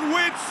 taken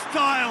with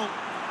style!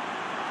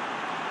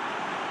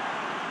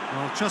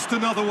 Well, just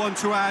another one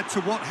to add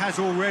to what has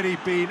already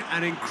been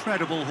an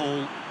incredible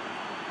haul.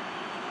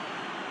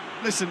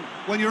 Listen,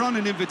 when you're on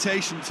an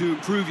invitation to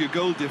improve your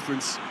goal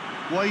difference,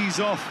 why ease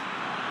off?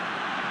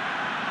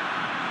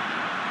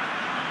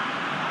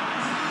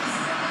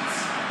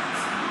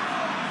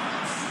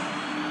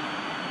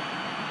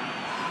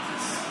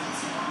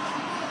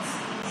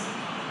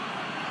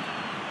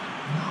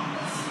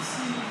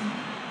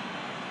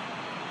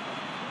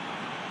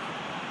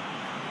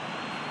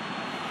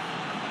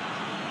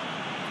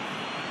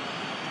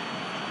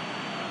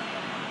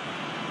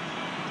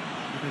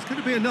 There's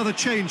going to be another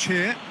change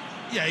here.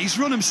 Yeah, he's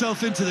run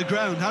himself into the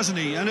ground, hasn't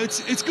he? And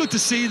it's good to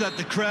see that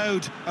the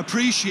crowd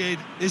appreciate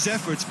his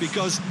efforts,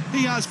 because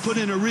he has put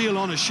in a real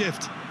honest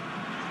shift.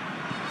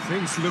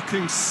 Things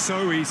looking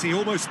so easy,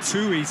 almost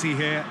too easy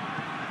here.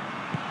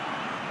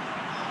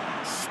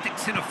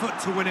 Sticks in a foot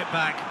to win it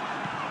back.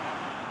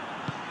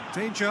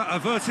 Danger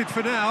averted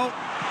for now.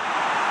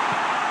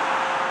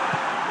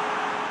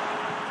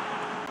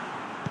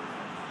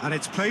 And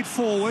it's played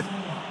forward.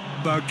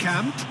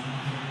 Bergkamp.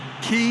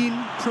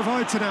 Keane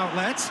provides an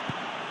outlet.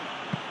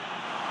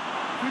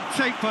 Good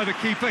take by the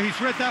keeper, he's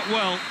read that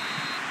well.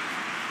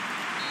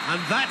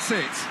 And that's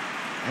it.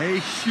 A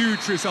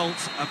huge result.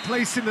 A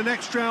place in the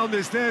next round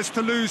is theirs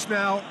to lose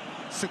now.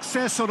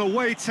 Success on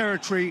away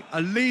territory,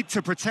 a lead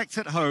to protect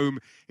at home.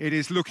 It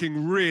is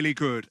looking really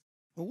good.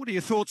 Well, what are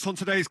your thoughts on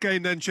today's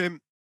game then, Jim?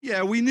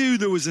 Yeah, we knew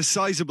there was a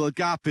sizable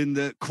gap in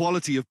the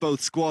quality of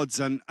both squads,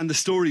 and the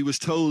story was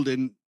told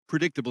in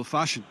predictable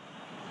fashion.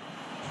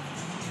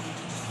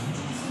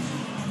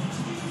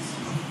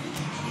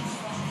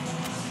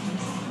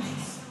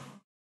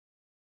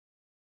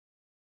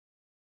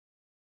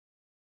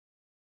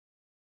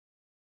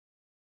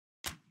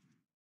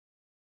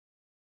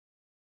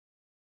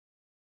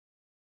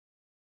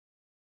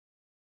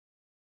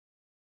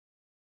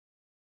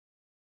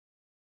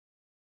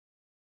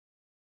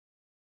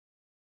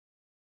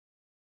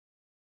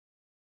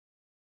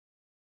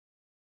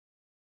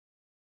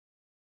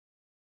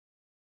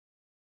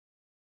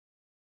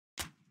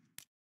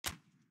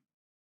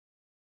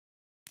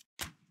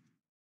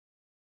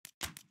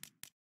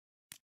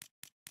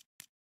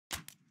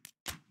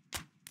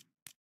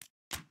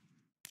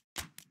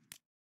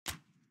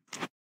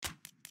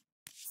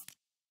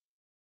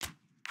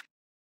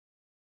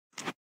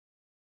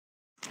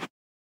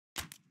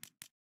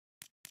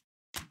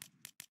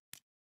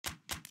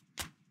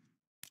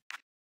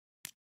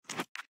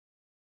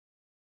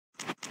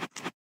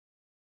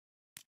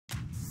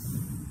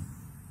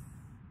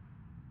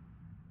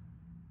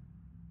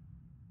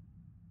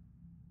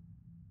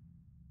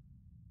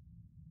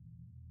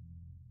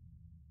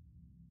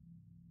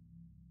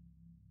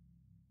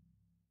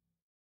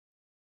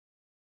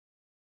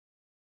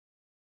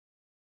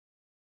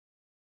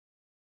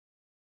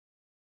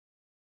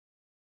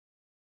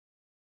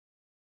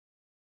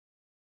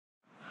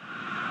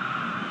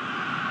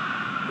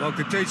 Well,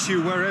 good day to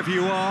you wherever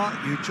you are.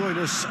 You join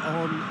us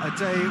on a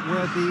day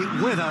where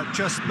the weather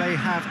just may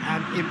have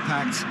an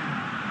impact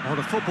on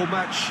a football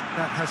match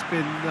that has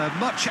been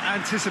much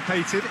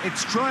anticipated.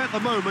 It's dry at the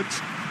moment,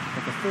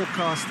 but the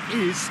forecast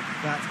is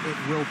that it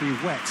will be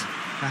wet,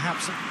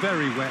 perhaps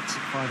very wet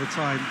by the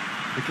time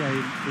the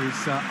game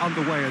is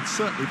underway, and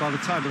certainly by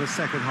the time of the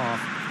second half.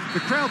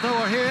 The crowd, though,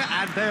 are here,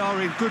 and they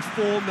are in good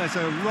form. There's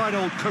a right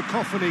old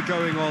cacophony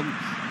going on.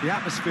 The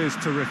atmosphere is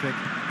terrific,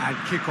 and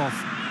kick-off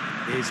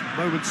is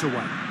moments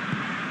away.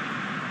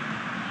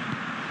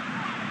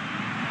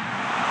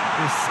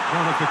 This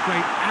one of the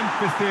great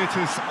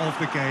amphitheatres of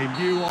the game.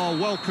 You are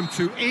welcome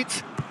to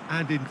it,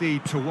 and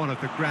indeed to one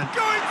of the grand...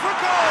 Going for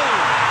goal!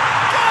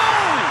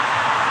 Goal!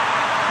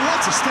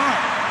 What a start,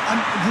 and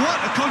what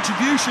a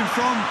contribution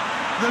from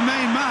the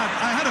main man.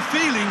 I had a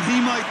feeling he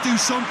might do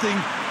something,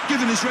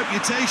 given his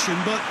reputation,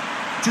 but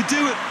to do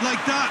it like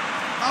that,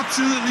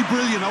 absolutely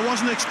brilliant. I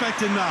wasn't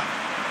expecting that.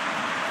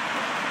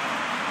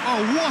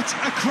 Oh, what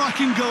a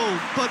cracking goal,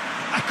 but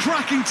a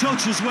cracking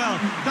touch as well.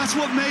 That's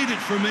what made it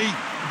for me.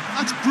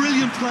 That's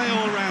brilliant play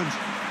all round.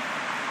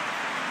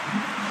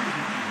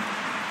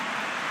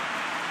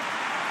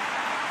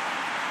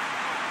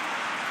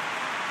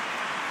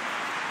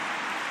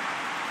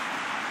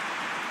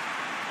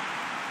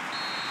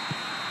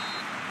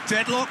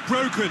 Deadlock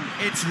broken,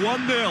 it's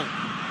 1-0.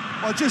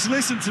 Well, just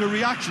listen to the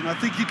reaction. I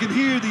think you can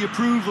hear the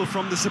approval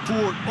from the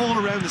support all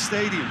around the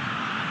stadium.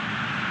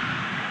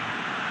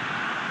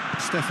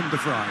 Stefan de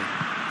Vrij.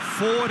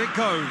 Forward it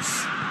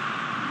goes.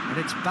 And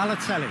it's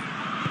Balotelli.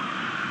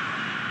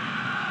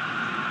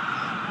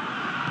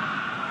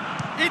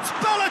 It's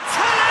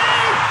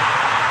Balotelli!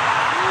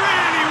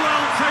 Really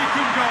well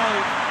taken goal.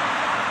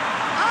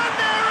 And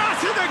they're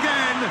at it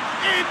again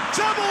in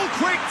double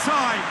quick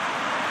time.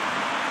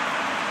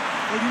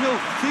 Well, you know,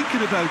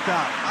 thinking about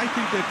that, I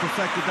think they've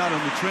perfected that on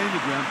the training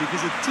ground,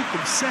 because it took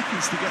them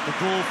seconds to get the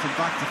ball from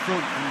back to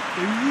front, and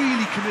they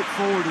really commit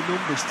forward in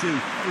numbers too.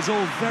 It was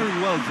all very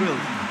well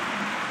drilled.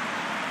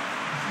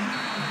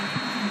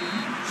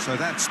 So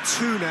that's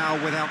 2 now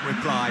without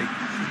reply.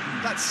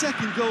 That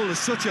second goal has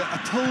such a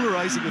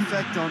polarising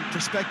effect on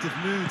prospective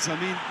moods. I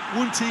mean,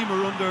 one team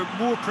are under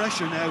more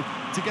pressure now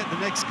to get the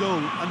next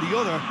goal, and the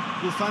other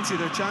will fancy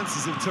their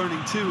chances of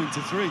turning 2 into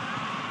 3.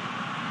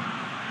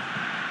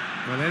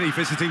 Well, any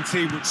visiting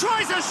team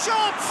tries a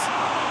shot!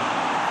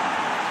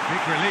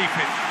 Big relief,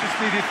 it just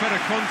needed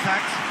better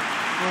contact.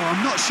 Oh,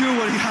 I'm not sure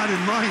what he had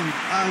in mind,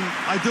 and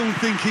I don't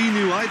think he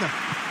knew either.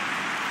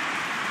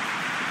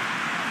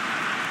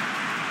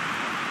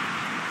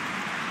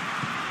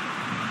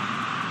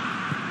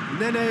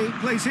 Nene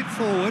plays it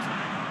forward.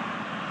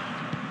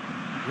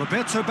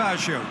 Roberto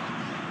Baggio.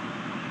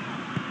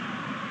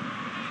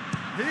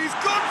 He's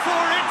gone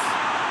for it!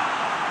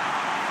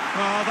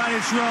 Oh, that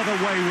is rather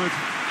wayward.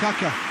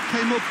 Kaka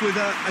came up with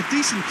a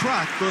decent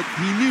crack, but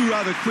he knew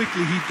rather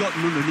quickly he'd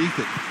gotten underneath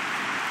it.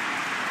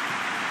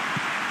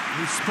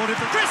 He spotted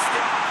the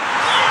Christian.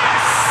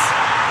 Yes!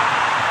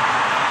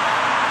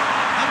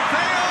 And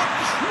they are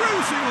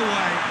cruising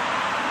away.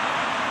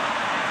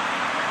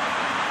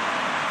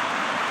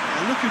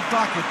 Yeah, looking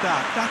back at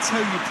that, that's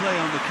how you play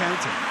on the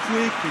counter.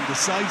 Quick and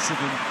decisive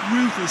and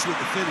ruthless with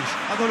the finish.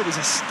 I thought it was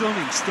a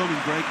stunning,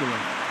 stunning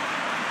breakaway.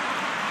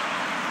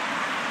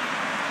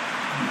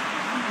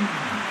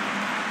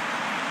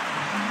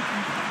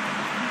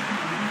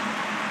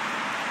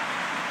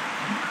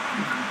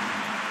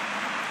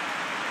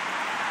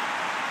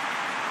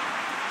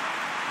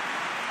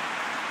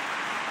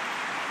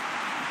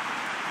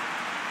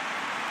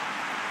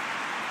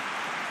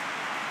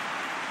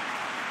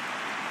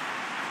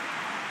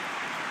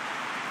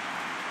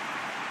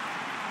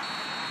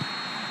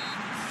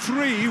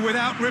 Three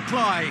without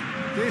reply.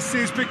 This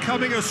is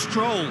becoming a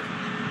stroll. There's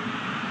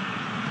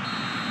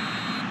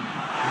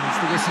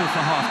the whistle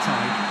for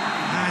half-time.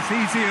 As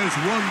easy as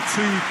 1,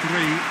 2, 3.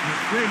 It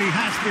really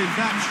has been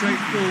that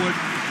straightforward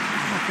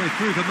halfway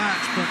through the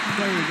match, but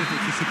very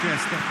little to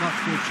suggest that much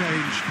will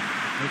change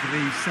over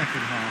the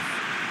second half.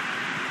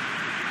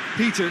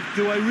 Peter,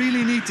 do I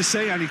really need to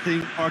say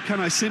anything, or can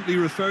I simply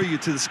refer you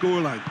to the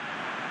scoreline?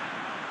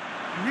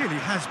 It really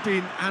has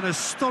been an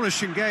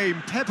astonishing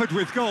game, peppered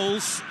with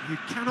goals. You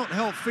cannot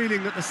help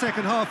feeling that the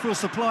second half will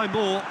supply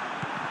more.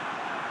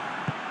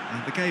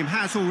 And the game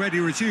has already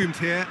resumed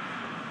here.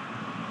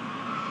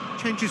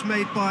 Changes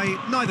made by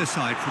neither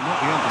side, from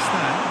what we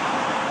understand.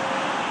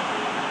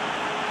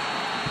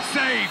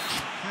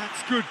 Saved!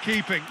 That's good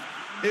keeping.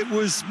 It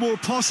was more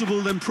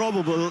possible than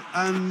probable,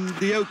 and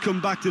the outcome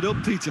backed it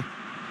up, Peter.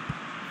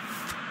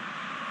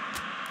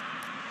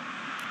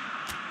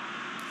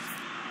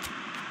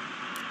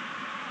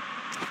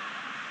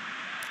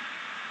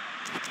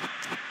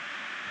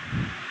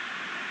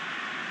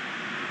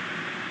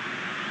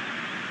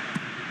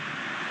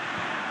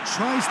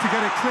 Tries to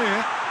get it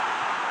clear.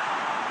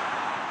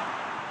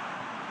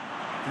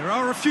 There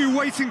are a few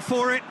waiting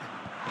for it.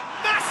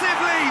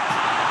 Massive leap!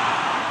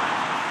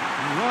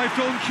 Arrived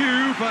on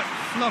cue, but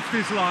fluffed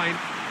his line.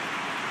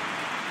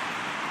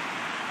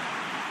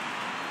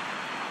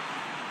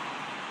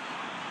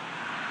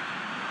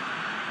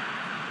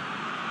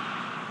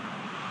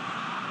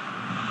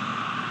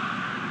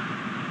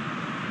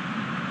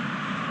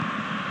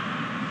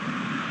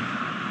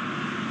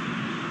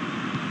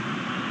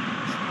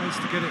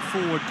 To get it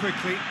forward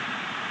quickly.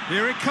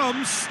 Here it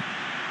comes.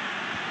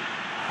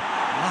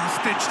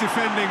 Last-ditch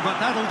defending, but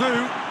that'll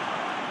do.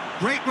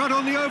 Great run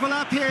on the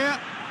overlap here.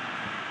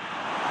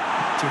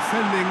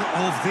 Defending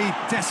of the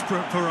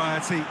desperate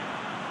variety.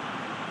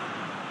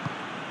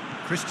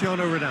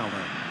 Cristiano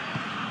Ronaldo.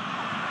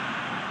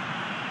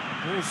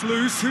 Ball's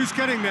loose, who's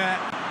getting there?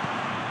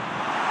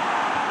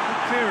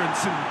 Good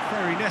clearance and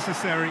very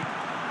necessary.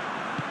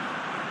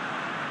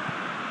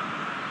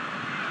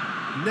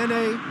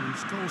 Nene,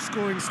 whose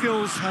goal-scoring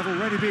skills have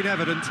already been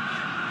evident.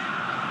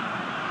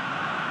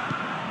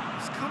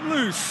 It's come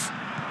loose.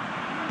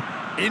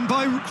 In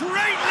by...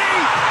 Great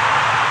leap!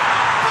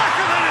 Back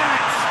of the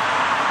net!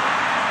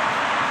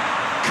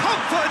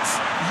 Comfort,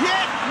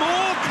 yet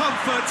more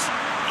comfort,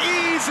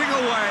 easing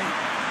away.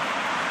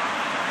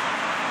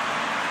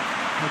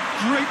 A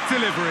great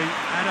delivery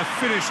and a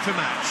finish to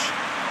match.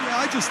 Yeah,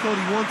 I just thought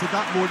he wanted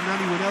that more than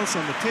anyone else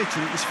on the pitch,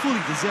 and it was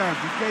fully deserved.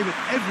 He gave it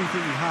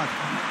everything he had.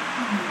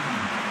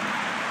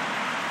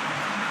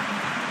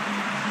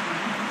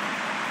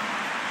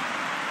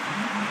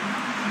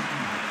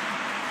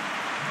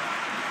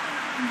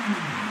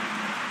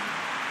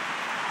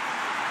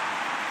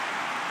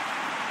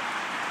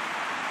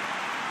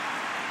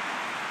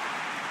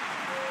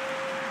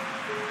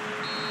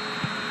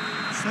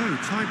 So,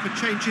 time for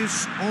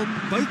changes on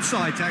both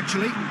sides,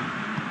 actually.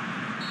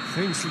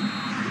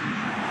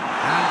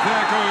 And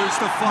there goes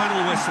the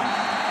final whistle.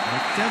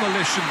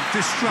 Demolition,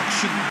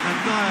 destruction,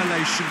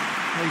 annihilation.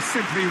 They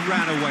simply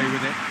ran away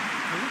with it.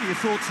 What are your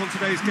thoughts on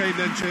today's game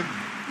then, Jim?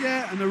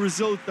 Yeah, and a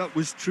result that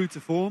was true to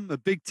form. A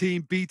big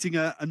team beating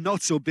a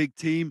not-so-big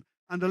team,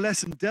 and a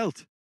lesson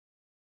dealt.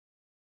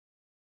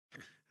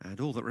 And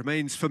all that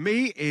remains for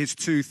me is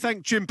to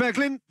thank Jim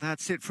Beglin.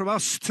 That's it from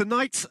us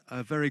tonight.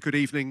 A very good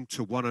evening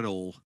to one and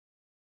all.